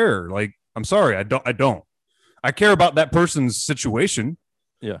don't care. Like I'm sorry. I don't. I care about that person's situation.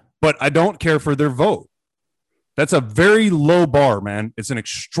 Yeah. But I don't care for their vote. That's a very low bar, man. It's an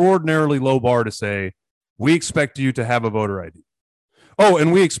extraordinarily low bar to say we expect you to have a voter ID. Oh,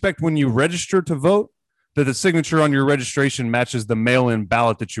 and we expect when you register to vote that the signature on your registration matches the mail-in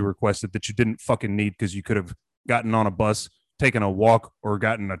ballot that you requested that you didn't fucking need because you could have gotten on a bus, taken a walk, or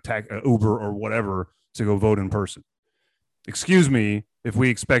gotten a Uber or whatever to go vote in person. Excuse me if we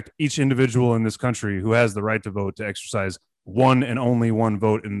expect each individual in this country who has the right to vote to exercise one and only one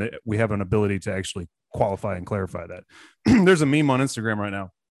vote, and that we have an ability to actually qualify and clarify that. There's a meme on Instagram right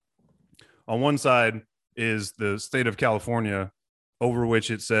now. On one side is the state of California, over which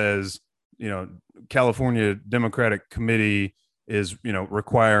it says, California Democratic Committee is,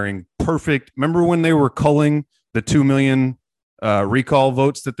 requiring perfect. Remember when they were culling the 2 million recall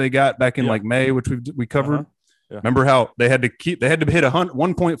votes that they got back in like May, which we covered? Uh-huh. Yeah. Remember how they had to hit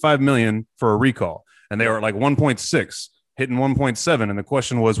 1.5 million for a recall, and they were like 1.6, hitting 1.7. And the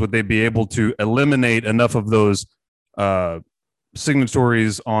question was, would they be able to eliminate enough of those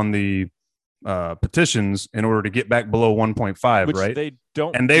signatories on the petitions in order to get back below 1.5, Which right? they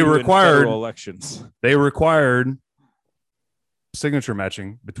don't. And they do in required federal elections. They required signature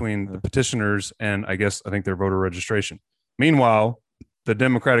matching between the petitioners and I think their voter registration. Meanwhile, the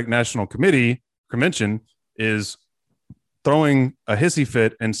Democratic National Committee convention is throwing a hissy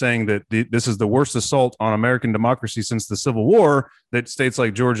fit and saying that this is the worst assault on American democracy since the Civil War, that states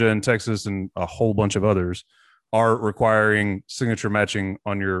like Georgia and Texas and a whole bunch of others are requiring signature matching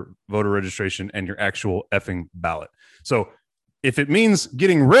on your voter registration and your actual effing ballot. So if it means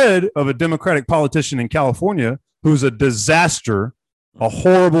getting rid of a Democratic politician in California who's a disaster, a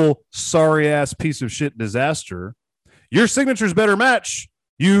horrible, sorry-ass piece of shit disaster, your signatures better match,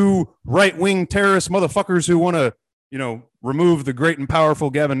 you right-wing terrorist motherfuckers who want to, remove the great and powerful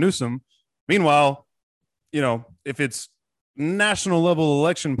Gavin Newsom. Meanwhile, if it's national level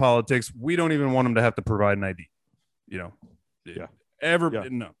election politics, we don't even want them to have to provide an ID. No.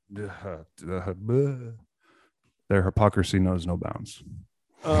 Their hypocrisy knows no bounds.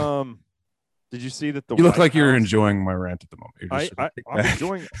 Did you see that you look like you're enjoying my rant at the moment? I'm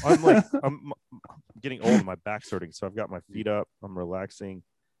enjoying. I'm getting old. My back's hurting, so I've got my feet up. I'm relaxing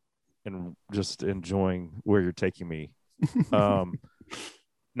and just enjoying where you're taking me.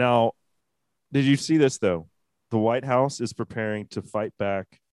 Now, did you see this though? The White House is preparing to fight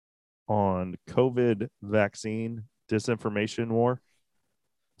back on COVID vaccine disinformation war.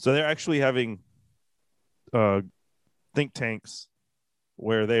 So they're actually having think tanks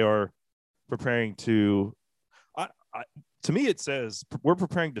where they are preparing to to me it says we're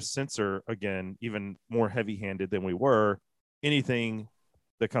preparing to censor again, even more heavy-handed than we were, anything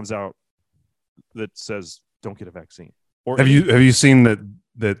that comes out that says don't get a vaccine. Or have you seen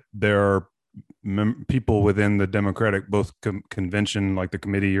that there are people within the Democratic both convention, like the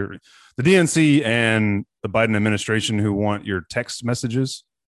committee or the DNC and the Biden administration, who want your text messages?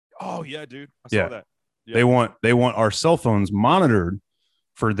 Oh yeah, dude, I saw that. Yeah. They want our cell phones monitored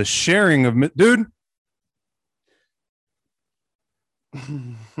for the sharing of dude.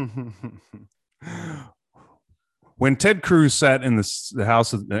 When Ted Cruz sat in the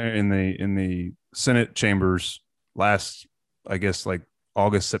House in the Senate chambers last, I guess, like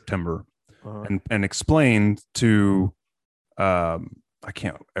August, September, and explained to I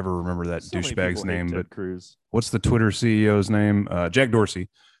can't ever remember that douchebag's name, but Cruz. What's the Twitter CEO's name? Jack Dorsey.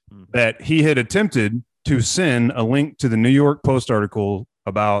 That he had attempted to send a link to the New York Post article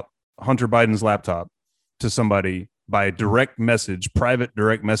about Hunter Biden's laptop to somebody by direct message, private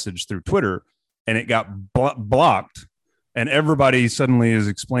direct message through Twitter, and it got blocked. And everybody suddenly is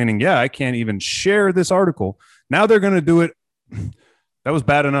explaining, I can't even share this article. Now they're going to do it. That was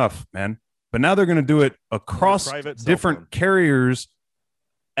bad enough, man. But now they're going to do it across different carriers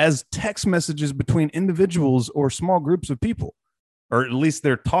as text messages between individuals or small groups of people. Or at least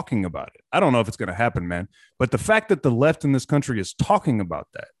they're talking about it. I don't know if it's going to happen, man. But the fact that the left in this country is talking about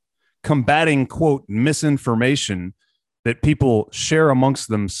that, combating, quote, misinformation that people share amongst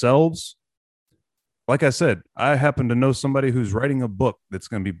themselves. Like I said, I happen to know somebody who's writing a book that's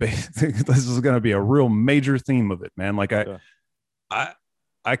going to be this is going to be a real major theme of it, man. Like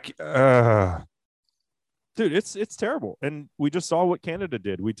dude, it's terrible. And we just saw what Canada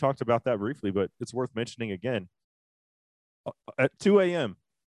did. We talked about that briefly, but it's worth mentioning again. At 2 a.m.,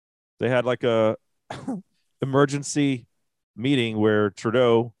 they had like a emergency meeting where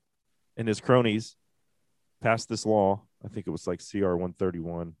Trudeau and his cronies passed this law. I think it was like CR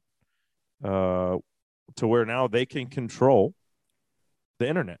 131, to where now they can control the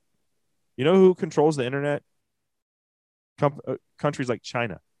internet. You know who controls the internet? Countries like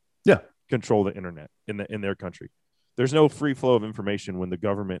China. Yeah. Control the internet in their country. There's no free flow of information when the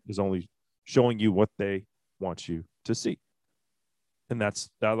government is only showing you what they want you to see. And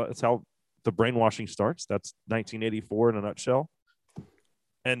that's how the brainwashing starts. That's 1984 in a nutshell.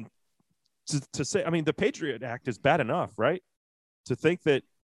 And to say, I mean, the Patriot Act is bad enough, right? To think that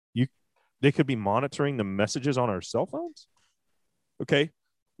they could be monitoring the messages on our cell phones. Okay,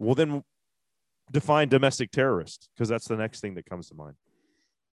 well then define domestic terrorist, because that's the next thing that comes to mind.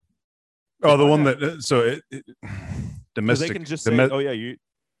 Oh, the one that domestic. They can just say, "Oh yeah, you."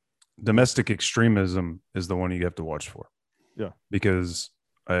 Domestic extremism is the one you have to watch for. Yeah, because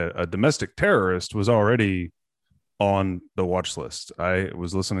a domestic terrorist was already on the watch list. I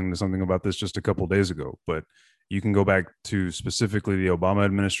was listening to something about this just a couple of days ago, but you can go back to specifically the Obama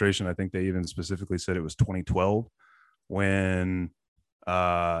administration. I think they even specifically said it was 2012 when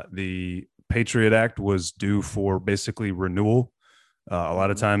the Patriot Act was due for basically renewal. A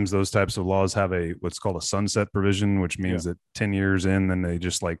lot of times those types of laws have what's called a sunset provision, which means that 10 years in, then they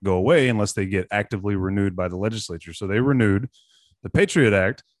just like go away unless they get actively renewed by the legislature. So they renewed the Patriot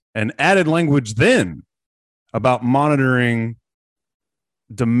Act and added language then about monitoring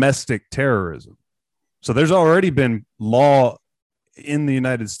domestic terrorism. So there's already been law in the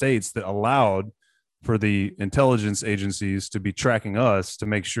United States that allowed for the intelligence agencies to be tracking us to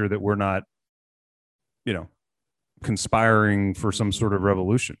make sure that we're not, conspiring for some sort of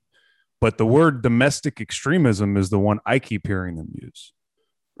revolution. But the word domestic extremism is the one I keep hearing them use.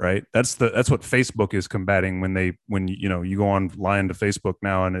 Right. That's what Facebook is combating when you go online to Facebook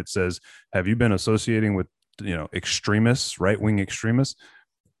now and it says, have you been associating with, extremists, right-wing extremists?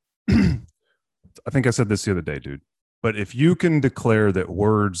 I think I said this the other day, dude. But if you can declare that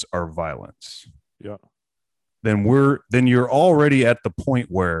words are violence, then you're already at the point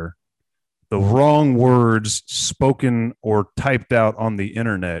where the wrong words spoken or typed out on the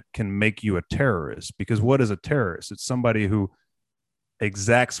internet can make you a terrorist. Because what is a terrorist? It's somebody who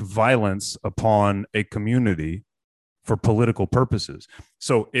exacts violence upon a community for political purposes.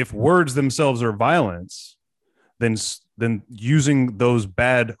 So if words themselves are violence, then using those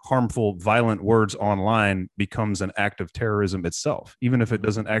bad, harmful, violent words online becomes an act of terrorism itself, even if it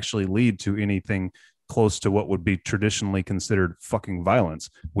doesn't actually lead to anything close to what would be traditionally considered fucking violence,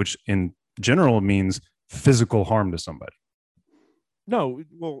 which in general means physical harm to somebody. No,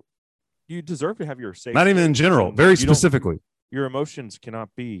 well, you deserve to have your safe. Not even in general, very specifically. Your emotions cannot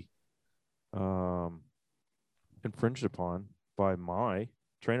be infringed upon by my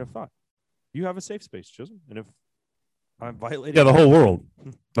train of thought. You have a safe space, Chisholm, and if I'm violating, the whole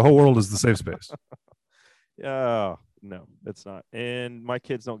world is the safe space. No, it's not. And my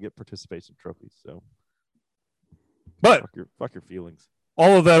kids don't get participation trophies, so. But fuck your feelings.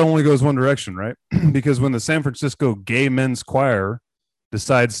 All of that only goes one direction, right? Because when the San Francisco Gay Men's Choir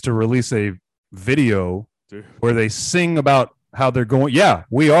decides to release a video where they sing about how they're going,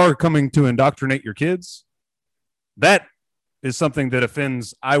 we are coming to indoctrinate your kids. That is something that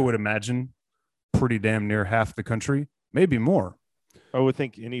offends, I would imagine, pretty damn near half the country, maybe more. I would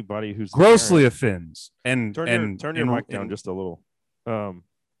think anybody who's grossly offends. And turn your mic down just a little. Well,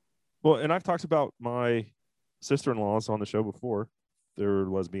 and I've talked about my sister-in-laws on the show before. They're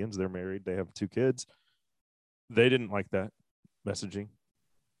lesbians. They're married. They have 2 kids. They didn't like that messaging.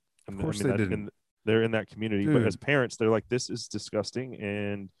 Of course they didn't. They're in that community. Dude. But as parents, they're like, this is disgusting.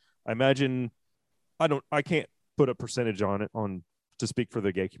 And I imagine, I can't put a percentage on it to speak for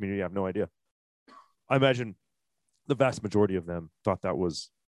the gay community. I have no idea. I imagine the vast majority of them thought that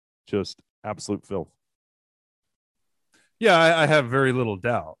was just absolute filth. Yeah, I have very little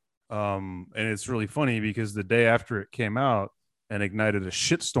doubt. And it's really funny because the day after it came out and ignited a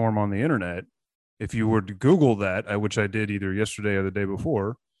shitstorm on the internet, if you were to Google that, which I did either yesterday or the day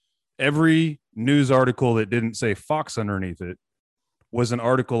before, every news article that didn't say Fox underneath it was an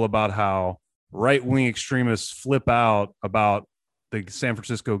article about how right-wing extremists flip out about the San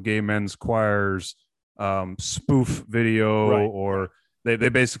Francisco Gay Men's Choir's spoof video, right. Or they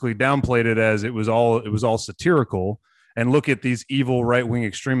basically downplayed it as it was all satirical. And look at these evil right-wing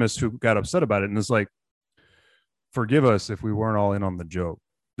extremists who got upset about it. And it's like, forgive us if we weren't all in on the joke.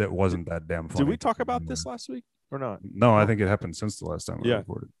 That wasn't that damn funny. Did we talk about this last week or not? No, I think it happened since the last time we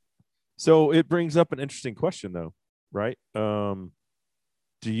recorded. So it brings up an interesting question, though, right? Do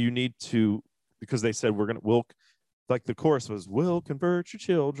you need to, because they said we'll, like the chorus was, we'll convert your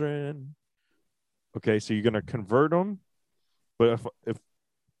children. Okay, so you're going to convert them. But if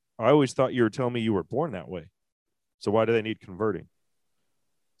I always thought you were telling me you were born that way. So why do they need converting?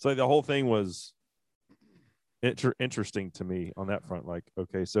 So the whole thing was interesting to me on that front. Like,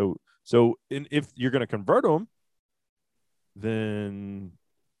 okay, so if you're going to convert them, then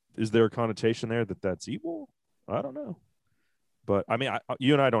is there a connotation there that that's evil? I don't know. But I mean,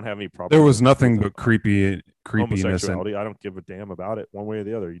 you and I don't have any problem. There was nothing but creepiness. Homosexuality. I don't give a damn about it one way or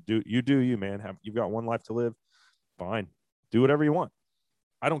the other. You do you, man. You've got one life to live. Fine, do whatever you want.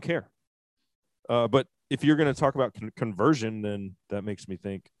 I don't care. But if you're going to talk about conversion, then that makes me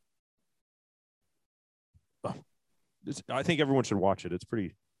think. I think everyone should watch it. It's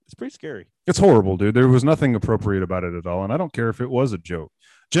pretty scary. It's horrible, dude. There was nothing appropriate about it at all, and I don't care if it was a joke.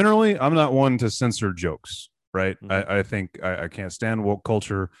 Generally, I'm not one to censor jokes, right? Mm-hmm. I think I can't stand woke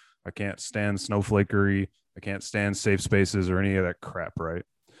culture. I can't stand snowflakery. I can't stand safe spaces or any of that crap, right?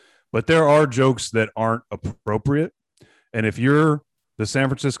 But there are jokes that aren't appropriate, and if you're the San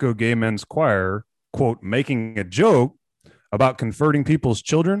Francisco Gay Men's Choir, quote, making a joke about converting people's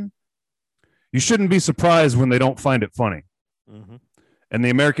children, you shouldn't be surprised when they don't find it funny. Mm-hmm. And the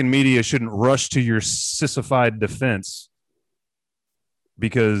American media shouldn't rush to your sissified defense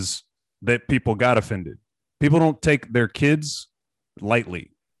because that people got offended. People don't take their kids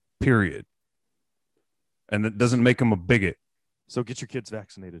lightly, period. And that doesn't make them a bigot. So get your kids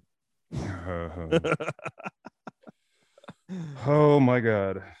vaccinated. Oh my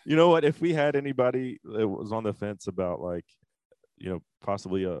God. You know what? If we had anybody that was on the fence about, like, you know,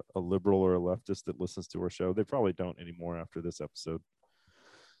 possibly a liberal or a leftist that listens to our show, they probably don't anymore after this episode.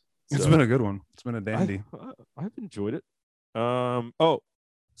 It's been a good one. It's been a dandy. I've enjoyed it.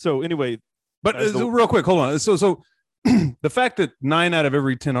 So anyway, but real quick, hold on. So the fact that 9 out of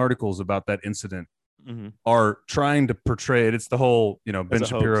every 10 articles about that incident mm-hmm. are trying to portray it. It's the whole, you know, Ben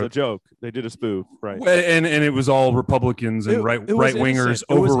Shapiro, a joke. They did a spoof, right? And it was all Republicans and right wingers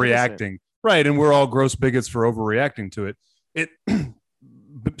overreacting, right? And we're all gross bigots for overreacting to it.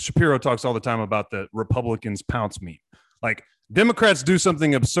 Shapiro talks all the time about the Republicans pounce meme. Like, Democrats do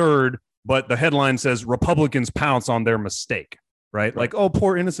something absurd, but the headline says Republicans pounce on their mistake, right? Like, oh,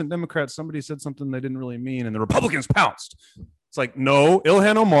 poor innocent Democrats. Somebody said something they didn't really mean, and the Republicans pounced. It's like, no,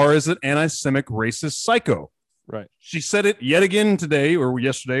 Ilhan Omar is an anti-Semitic racist psycho. Right. She said it yet again today or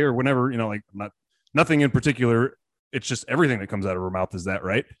yesterday or whenever, you know, like nothing in particular. It's just everything that comes out of her mouth is that,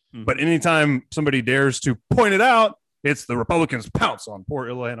 right? Mm-hmm. But anytime somebody dares to point it out, it's the Republicans pounce on poor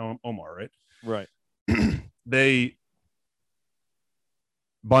Ilhan Omar, right? Right.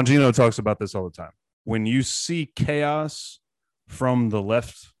 Bongino talks about this all the time. When you see chaos from the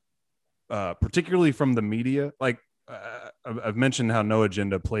left, particularly from the media, like I've mentioned how No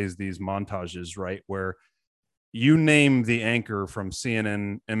Agenda plays these montages, right? Where you name the anchor from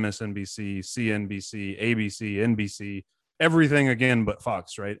CNN, MSNBC, CNBC, ABC, NBC, everything again but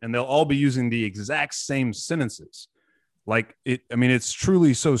Fox, right? And they'll all be using the exact same sentences. Like it's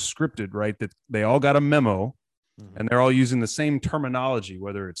truly so scripted, right? That they all got a memo and they're all using the same terminology,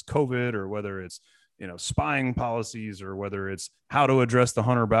 whether it's COVID or whether it's, you know, spying policies or whether it's how to address the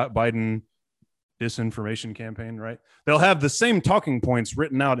Hunter Biden disinformation campaign, right? They'll have the same talking points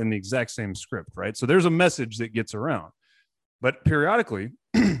written out in the exact same script, right? So there's a message that gets around. But periodically,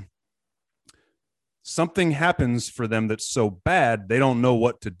 something happens for them that's so bad, they don't know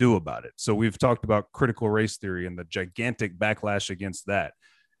what to do about it. So we've talked about critical race theory and the gigantic backlash against that.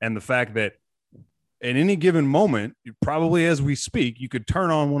 And the fact that at any given moment, probably as we speak, you could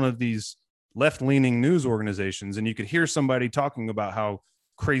turn on one of these left-leaning news organizations and you could hear somebody talking about how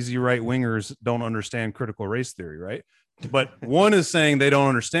crazy right-wingers don't understand critical race theory, right? But one is saying they don't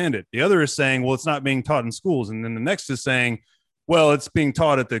understand it. The other is saying, well, it's not being taught in schools. And then the next is saying, well, it's being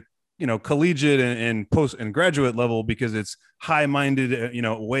taught at the, you know, collegiate and post and graduate level because it's high-minded, you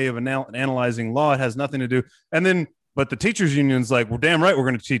know, way of analyzing law. It has nothing to do. And then, but the teachers union's like, well, damn right, we're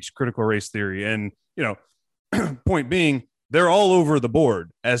going to teach critical race theory. And, you know, point being, they're all over the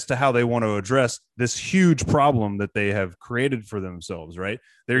board as to how they want to address this huge problem that they have created for themselves, right?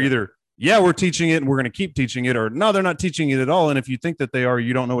 They're either, yeah, we're teaching it and we're going to keep teaching it, or no, they're not teaching it at all. And if you think that they are,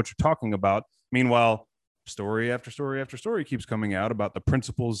 you don't know what you're talking about. Meanwhile, story after story after story keeps coming out about the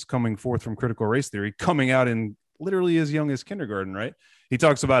principles coming forth from critical race theory, coming out in literally as young as kindergarten, right? He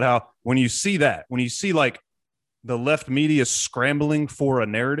talks about how when you see that, when you see like the left media scrambling for a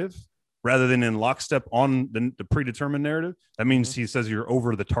narrative, rather than in lockstep on the predetermined narrative, that means he says you're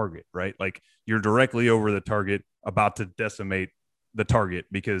over the target, right? Like you're directly over the target, about to decimate the target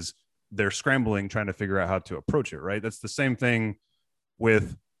because they're scrambling, trying to figure out how to approach it, right? That's the same thing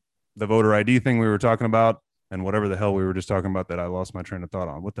with the voter ID thing we were talking about and whatever the hell we were just talking about that I lost my train of thought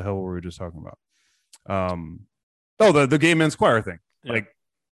on. What the hell were we just talking about? The Gay Men's Choir thing. Yeah. Like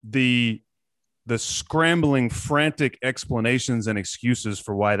the the scrambling, frantic explanations and excuses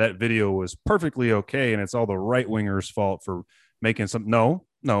for why that video was perfectly okay, and it's all the right wingers' fault for making some. No.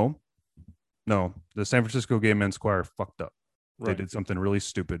 The San Francisco Gay Men's Choir fucked up. They Right. did something really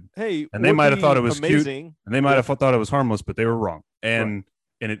stupid, Hey, and they might have thought it was amazing. cute, and they might have thought it was harmless, but they were wrong. And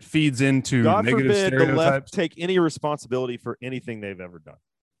it feeds into God negative forbid the left stereotypes. take any responsibility for anything they've ever done.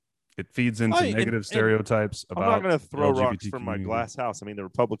 It feeds into negative stereotypes I'm about. not going to throw LGBT rocks from my community. glass house. I mean, the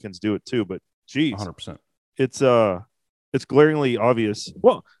Republicans do it too, but geez, 100%. it's glaringly obvious.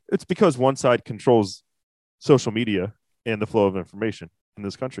 Well, it's because one side controls social media and the flow of information in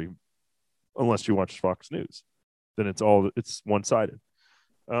this country. Unless you watch Fox News, then it's one-sided.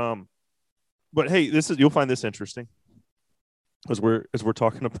 But hey, you'll find this interesting as we're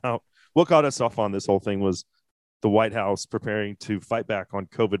talking about what got us off on this whole thing was the White House preparing to fight back on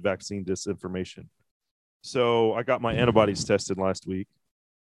COVID vaccine disinformation. So I got my antibodies tested last week,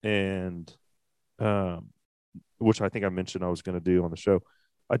 and which I think I mentioned I was going to do on the show.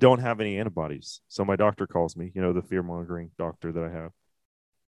 I don't have any antibodies, so my doctor calls me. The fear-mongering doctor that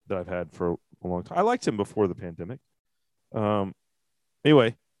I've had for a long time. I liked him before the pandemic.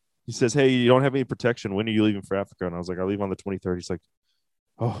 Anyway, he says, "Hey, you don't have any protection. When are you leaving for Africa?" And I was like, "I leave on the 23rd." He's like,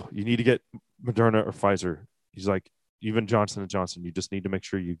 "Oh, you need to get Moderna or Pfizer." He's like, "Even Johnson & Johnson, you just need to make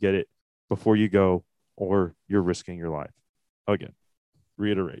sure you get it before you go, or you're risking your life." Again,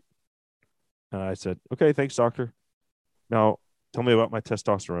 reiterate. And I said, "Okay, thanks, doctor. Now tell me about my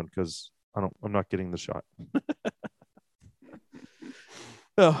testosterone because I'm not getting the shot."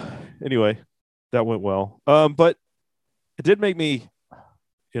 Oh, anyway, that went well. But it did make me,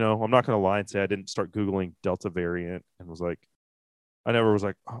 I'm not going to lie and say I didn't start Googling Delta variant and was like, I never was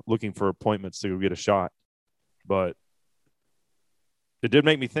like looking for appointments to go get a shot. But it did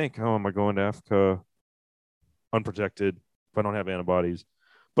make me think, oh, am I going to Africa unprotected if I don't have antibodies?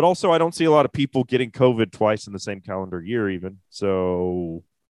 But also, I don't see a lot of people getting COVID twice in the same calendar year even. So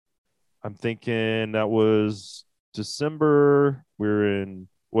I'm thinking that was December. We're in,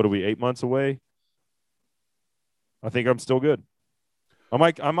 8 months away? I think I'm still good.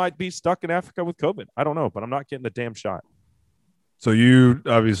 I might be stuck in Africa with COVID. I don't know, but I'm not getting the damn shot. So you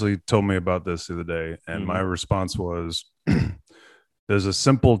obviously told me about this the other day, and Mhm. my response was, there's a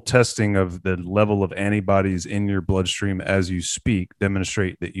simple testing of the level of antibodies in your bloodstream as you speak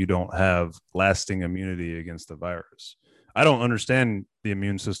demonstrate that you don't have lasting immunity against the virus. I don't understand the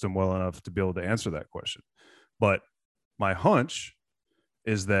immune system well enough to be able to answer that question. But my hunch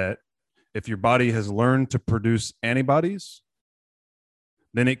is that if your body has learned to produce antibodies,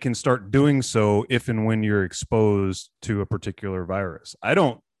 then it can start doing so if and when you're exposed to a particular virus.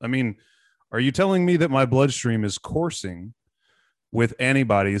 Are you telling me that my bloodstream is coursing with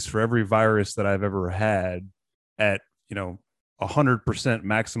antibodies for every virus that I've ever had at, 100%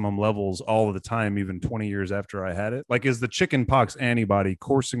 maximum levels all of the time, even 20 years after I had it? Like, is the chickenpox antibody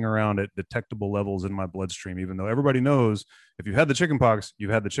coursing around at detectable levels in my bloodstream, even though everybody knows if you had the chickenpox, you've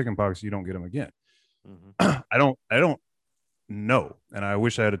had the chickenpox, you don't get them again? Mm-hmm. I don't know. And I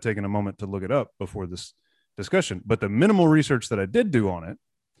wish I had taken a moment to look it up before this discussion. But the minimal research that I did do on it,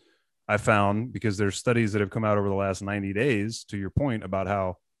 I found, because there's studies that have come out over the last 90 days, to your point about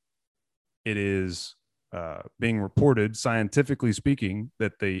how it is being reported, scientifically speaking,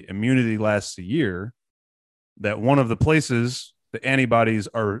 that the immunity lasts a year, that one of the places the antibodies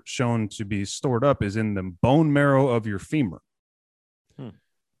are shown to be stored up is in the bone marrow of your femur.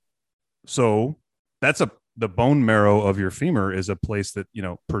 So the bone marrow of your femur is a place that,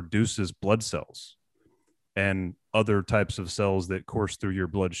 produces blood cells and other types of cells that course through your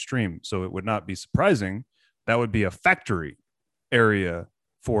bloodstream. So it would not be surprising. That would be a factory area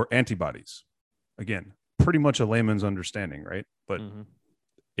for antibodies. Again, pretty much a layman's understanding, right? But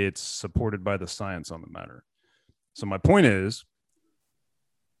it's supported by the science on the matter. So my point is,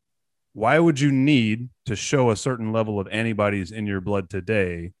 why would you need to show a certain level of antibodies in your blood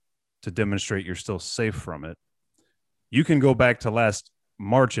today to demonstrate you're still safe from it? You can go back to last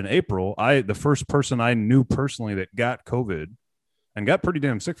March and April. The first person I knew personally that got COVID and got pretty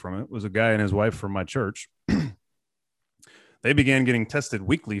damn sick from it was a guy and his wife from my church. They began getting tested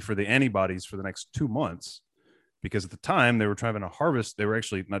weekly for the antibodies for the next 2 months, because at the time they were trying to harvest. They were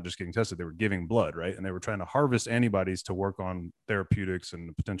actually not just getting tested, they were giving blood, right? And they were trying to harvest antibodies to work on therapeutics and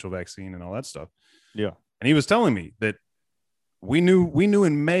the potential vaccine and all that stuff. Yeah. And he was telling me that we knew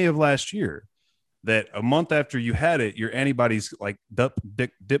in May of last year that a month after you had it, your antibodies like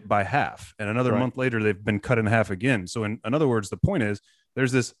dip by half. And another month later, they've been cut in half again. So in other words, the point is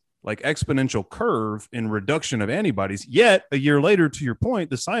there's this like exponential curve in reduction of antibodies. Yet a year later, to your point,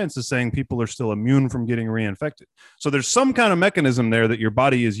 the science is saying people are still immune from getting reinfected. So there's some kind of mechanism there that your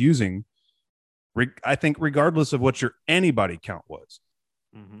body is using I think regardless of what your antibody count was.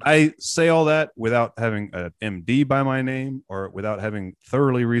 Mhm. I say all that without having an MD by my name or without having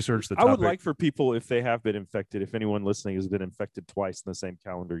thoroughly researched the I topic. would like for people, if they have been infected, if anyone listening has been infected twice in the same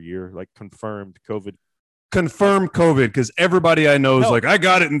calendar year, like confirmed COVID. Confirm COVID, because everybody I know is No. like, I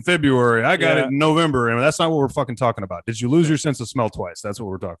got it in February, I got Yeah. it in November, and that's not what we're fucking talking about. Did you lose your sense of smell twice? That's what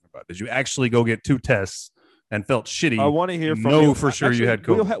we're talking about. Did you actually go get 2 tests and felt shitty? I want to hear and from know you. for sure you Actually, had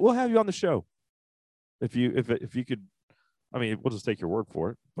COVID. We'll have you on the show. If you could, I mean, we'll just take your word for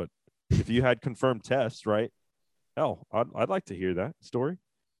it. But if you had confirmed tests, right? Hell, I'd like to hear that story.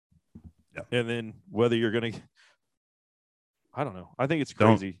 Yeah. And then whether you're gonna, I don't know. I think it's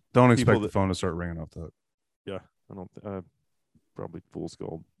crazy. Don't People expect the that- phone to start ringing off the hook. I don't. Probably fool's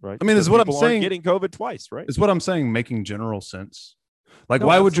gold, right? I mean, it's Because what I'm people aren't saying. Getting COVID twice, right? Is what I'm saying making general sense? Like, No,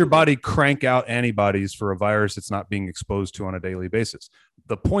 why would your absolutely. body crank out antibodies for a virus it's not being exposed to on a daily basis?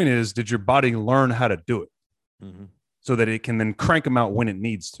 The point is, did your body learn how to do it Mhm. so that it can then crank them out when it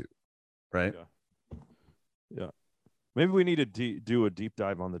needs to? Right? Maybe we need to do a deep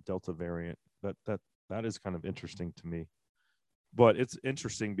dive on the Delta variant. That is kind of interesting to me. But it's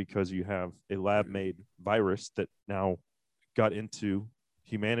interesting because you have a lab-made virus that now got into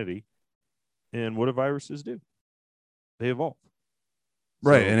humanity, and what do viruses do? They evolve.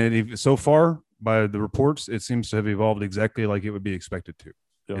 Right. So- And so far, by the reports, it seems to have evolved exactly like it would be expected to.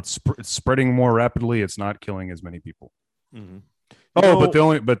 Yeah. It's spreading more rapidly. It's not killing as many people. Mhm.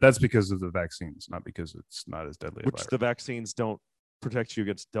 But that's because of the vaccines, not because it's not as deadly. Which the vaccines don't protect you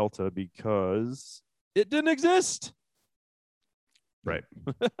against Delta because it didn't exist. Right.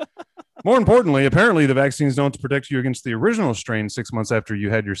 More importantly, apparently the vaccines don't protect you against the original strain 6 months after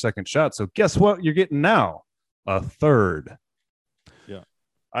you had your second shot. So guess what you're getting now? A third. Yeah.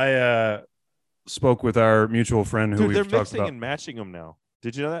 I spoke with our mutual friend who Dude, we've they're talked mixing about. and matching them now.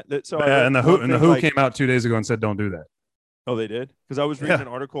 Did you know that? So I Yeah, read and the one WHO thing, came out 2 days ago and said, don't do that. Oh, they did? Because I was reading Yeah. an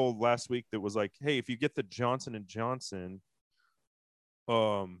article last week that was like, hey, if you get the Johnson and Johnson,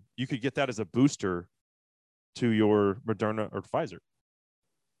 you could get that as a booster to your Moderna or Pfizer.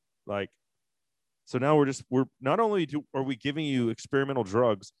 Like, so now we're not only are we giving you experimental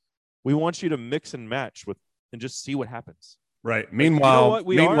drugs, we want you to mix and match with and just see what happens. Right. you know Meanwhile, what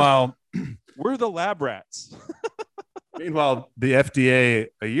we are? meanwhile, We're the lab rats. meanwhile, the FDA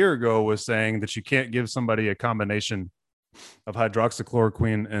a year ago was saying that you can't give somebody a combination of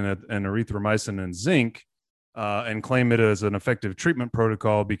hydroxychloroquine and erythromycin and zinc and claim it as an effective treatment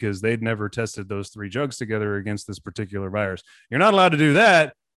protocol because they'd never tested those 3 drugs together against this particular virus. You're not allowed to do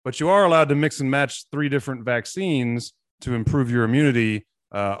that, but you are allowed to mix and match 3 different vaccines to improve your immunity.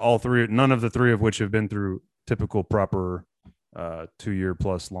 None of the 3 of which have been through typical proper 2-year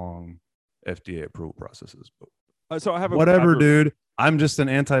plus long FDA approval processes. But So I have whatever, dude. I'm just an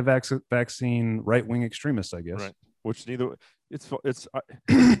anti-vaccine right-wing extremist, I guess. Right. Which neither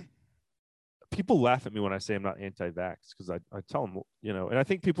people laugh at me when I say I'm not anti-vax because I tell them, and I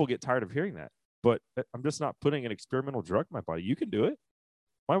think people get tired of hearing that, but I'm just not putting an experimental drug in my body. You can do it.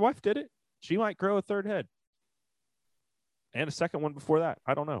 My wife did it. She might grow a 3rd head and a second one before that.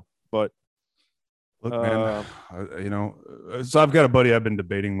 I don't know, but Look, man, so I've got a buddy I've been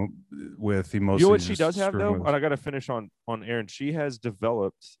debating with. He mostly you know what she just does have though, screwing with- and I got to finish on Aaron. She has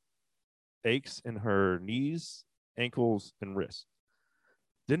developed aches in her knees, ankles, and wrists.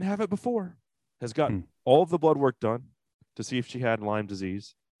 Didn't have it before. Has gotten all of the blood work done to see if she had Lyme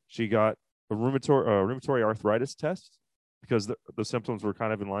disease. She got a rheumatoid arthritis test because the symptoms were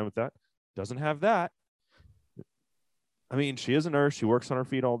kind of in line with that. Doesn't have that. I mean, she is a nurse. She works on her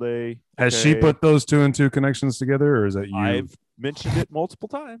feet all day. Has she Okay. put those 2 and 2 connections together, or is that you? I've mentioned it multiple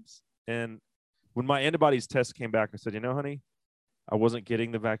times. And when my antibodies test came back, I said, honey, I wasn't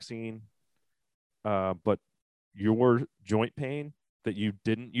getting the vaccine, but your joint pain that you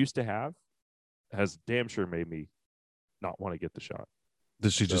didn't used to have has damn sure made me not want to get the shot.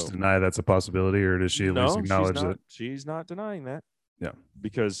 Does she just so- deny that's a possibility, or does she at least acknowledge that? She's not denying that. Yeah.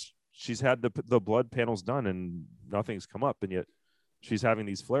 Because she's had the blood panels done and nothing's come up, and yet she's having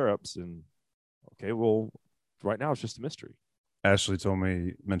these flare-ups. And okay, well, right now it's just a mystery. Ashley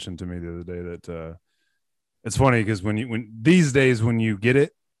mentioned to me the other day that it's funny because when these days when you get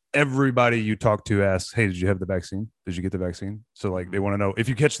it, everybody you talk to asks, "Hey, did you have the vaccine? Did you get the vaccine?" So like they want to know if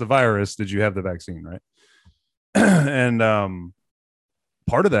you catch the virus, did you have the vaccine, right? And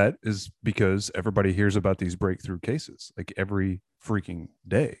part of that is because everybody hears about these breakthrough cases like every freaking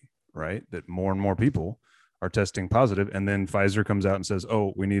day, right? That more and more people are testing positive, and then Pfizer comes out and says,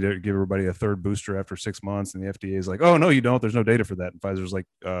 "Oh, we need to give everybody a 3rd booster after 6 months," and the FDA is like, "Oh, no, you don't. There's no data for that." And Pfizer's like,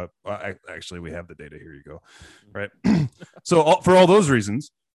 "Actually, we have the data. Here you go." Right? So for all those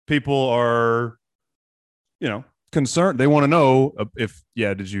reasons, people are, concerned. They want to know if,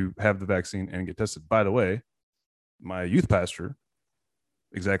 did you have the vaccine and get tested? By the way, my youth pastor,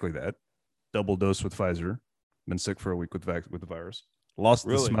 exactly that, double dose with Pfizer, been sick for a week with the virus, lost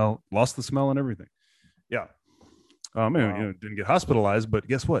the smell and everything. Yeah. Didn't get hospitalized, but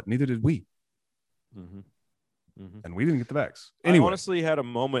guess what? Neither did we. And we didn't get the vax. Anyway. I honestly had a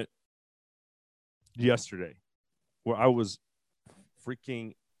moment yesterday where I was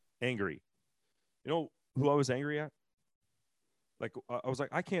freaking angry. You know who I was angry at? Like, I was like,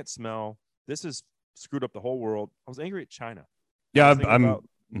 I can't smell. This has screwed up the whole world. I was angry at China. Yeah,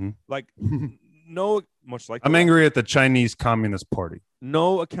 like, no, much like I'm angry at the Chinese Communist Party.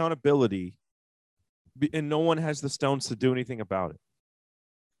 No accountability, and no one has the stones to do anything about it.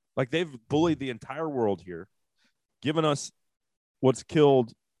 Like, they've bullied the entire world here, given us what's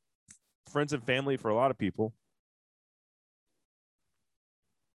killed friends and family for a lot of people,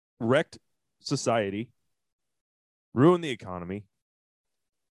 wrecked society, ruined the economy,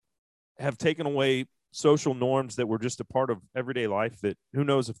 have taken away social norms that were just a part of everyday life that who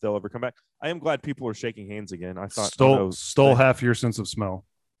knows if they'll ever come back. I am glad people are shaking hands again. I thought stole half your sense of smell.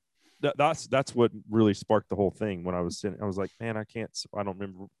 That's what really sparked the whole thing. When I was sitting, I was like, man, I don't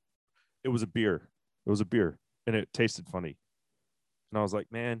remember. It was a beer. And it tasted funny. And I was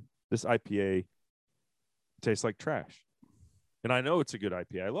like, man, this IPA tastes like trash. And I know it's a good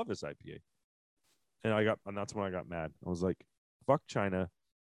IPA. I love this IPA. And that's when I got mad. I was like, fuck China.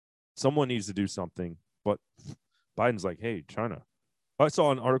 Someone needs to do something. But Biden's like, hey, China. I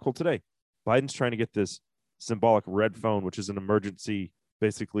saw an article today. Biden's trying to get this symbolic red phone, which is an emergency,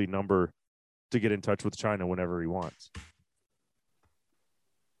 basically, number to get in touch with China whenever he wants.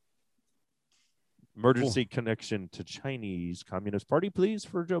 Emergency connection to Chinese Communist Party, please,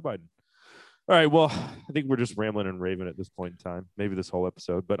 for Joe Biden. All right, well, I think we're just rambling and raving at this point in time, maybe this whole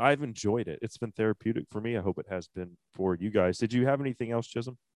episode, but I've enjoyed it. It's been therapeutic for me. I hope it has been for you guys. Did you have anything else,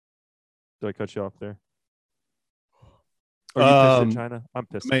 Chisholm? Did I cut you off there? Are you pissed at China? I'm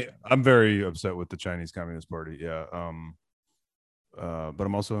pissed. I'm very upset with the Chinese Communist Party. Yeah. But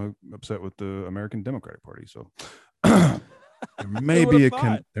I'm also upset with the American Democratic Party. So there may be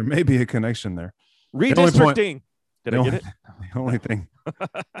a connection there. Redistricting. Did I get it? The only thing,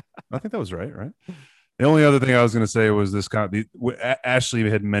 I think that was right. The only other thing I was going to say was this Ashley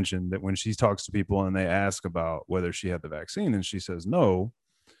had mentioned that when she talks to people and they ask about whether she had the vaccine and she says no,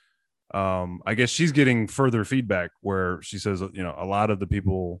 I guess she's getting further feedback where she says, a lot of the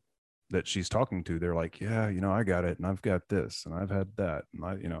people that she's talking to, they're like, yeah, I got it and I've got this and I've had that.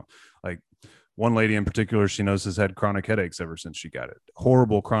 And like one lady in particular, she knows has had chronic headaches ever since she got it.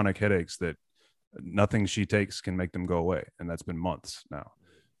 Horrible chronic headaches that nothing she takes can make them go away. And that's been months now.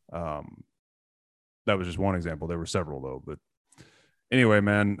 That was just one example. There were several though, but anyway,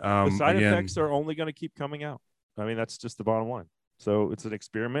 man, the side effects are only going to keep coming out. I mean, that's just the bottom line. So it's an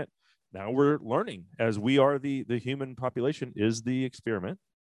experiment. Now we're learning, as we are the human population is the experiment.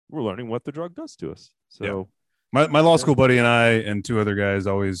 We're learning what the drug does to us. So my law school buddy and I and two other guys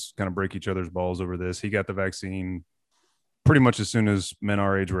always kind of break each other's balls over this. He got the vaccine pretty much as soon as men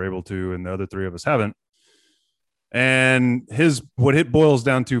our age were able to, and the other three of us haven't. And what it boils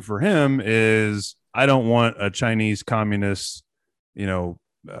down to for him is, I don't want a Chinese communist,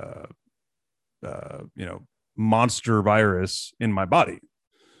 monster virus in my body.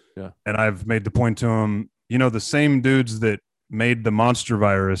 Yeah. And I've made the point to him, the same dudes that made the monster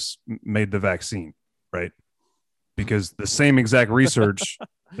virus made the vaccine, right? Because the same exact research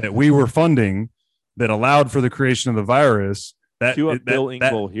that we were funding that allowed for the creation of the virus, Bill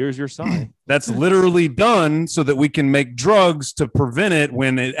Engvall, here's your sign. That's literally done so that we can make drugs to prevent it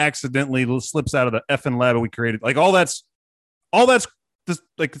when it accidentally slips out of the effing lab we created. Like all that's just,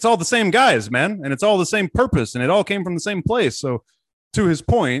 like, it's all the same guys, man. And it's all the same purpose. And it all came from the same place. So to his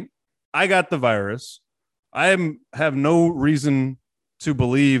point, I got the virus. I have no reason to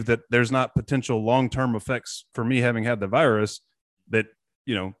believe that there's not potential long-term effects for me having had the virus that,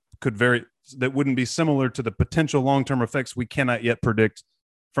 that wouldn't be similar to the potential long-term effects we cannot yet predict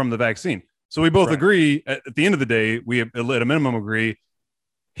from the vaccine. So we both agree at the end of the day, we at a minimum agree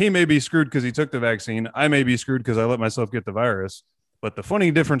he may be screwed because he took the vaccine. I may be screwed because I let myself get the virus. But the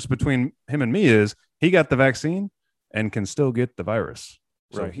funny difference between him and me is he got the vaccine and can still get the virus.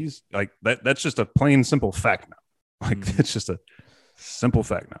 So he's like, that's just a plain, simple fact now. Like, it's just a simple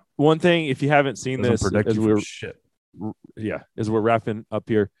fact now. One thing, if you haven't seen this, as we're wrapping up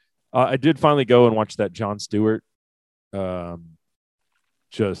here, I did finally go and watch that Jon Stewart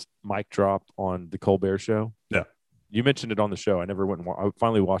just mic drop on the Colbert Show. Yeah. You mentioned it on the show. I never went and I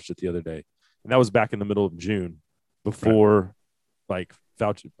finally watched it the other day. And that was back in the middle of June before like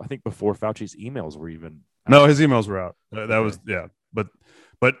Fauci. I think before Fauci's emails were even. No, his emails were out. That was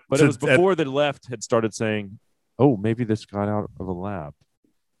but it was before the left had started saying, "Oh, maybe this got out of a lab.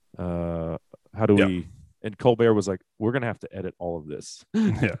 How do we?" And Colbert was like, "We're gonna have to edit all of this."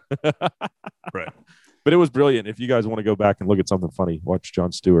 Yeah, right. But it was brilliant. If you guys want to go back and look at something funny, watch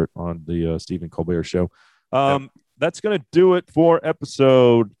Jon Stewart on the Stephen Colbert Show. That's gonna do it for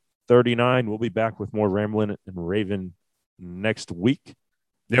episode 39. We'll be back with more rambling and raving next week.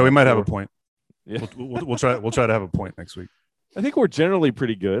 Yeah, we might have a point. Yeah. We'll try to have a point next week. I think we're generally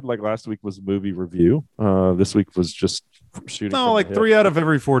pretty good. Like last week was movie review. This week was just shooting. No, like 3 out of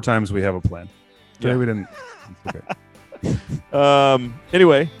every 4 times we have a plan. Today we didn't. Okay.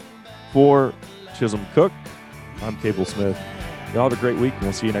 Anyway, for Chisholm Cook, I'm Cable Smith. Y'all have a great week, and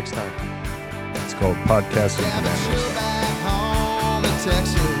we'll see you next time. It's called podcasting. Back home in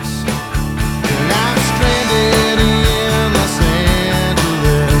Texas.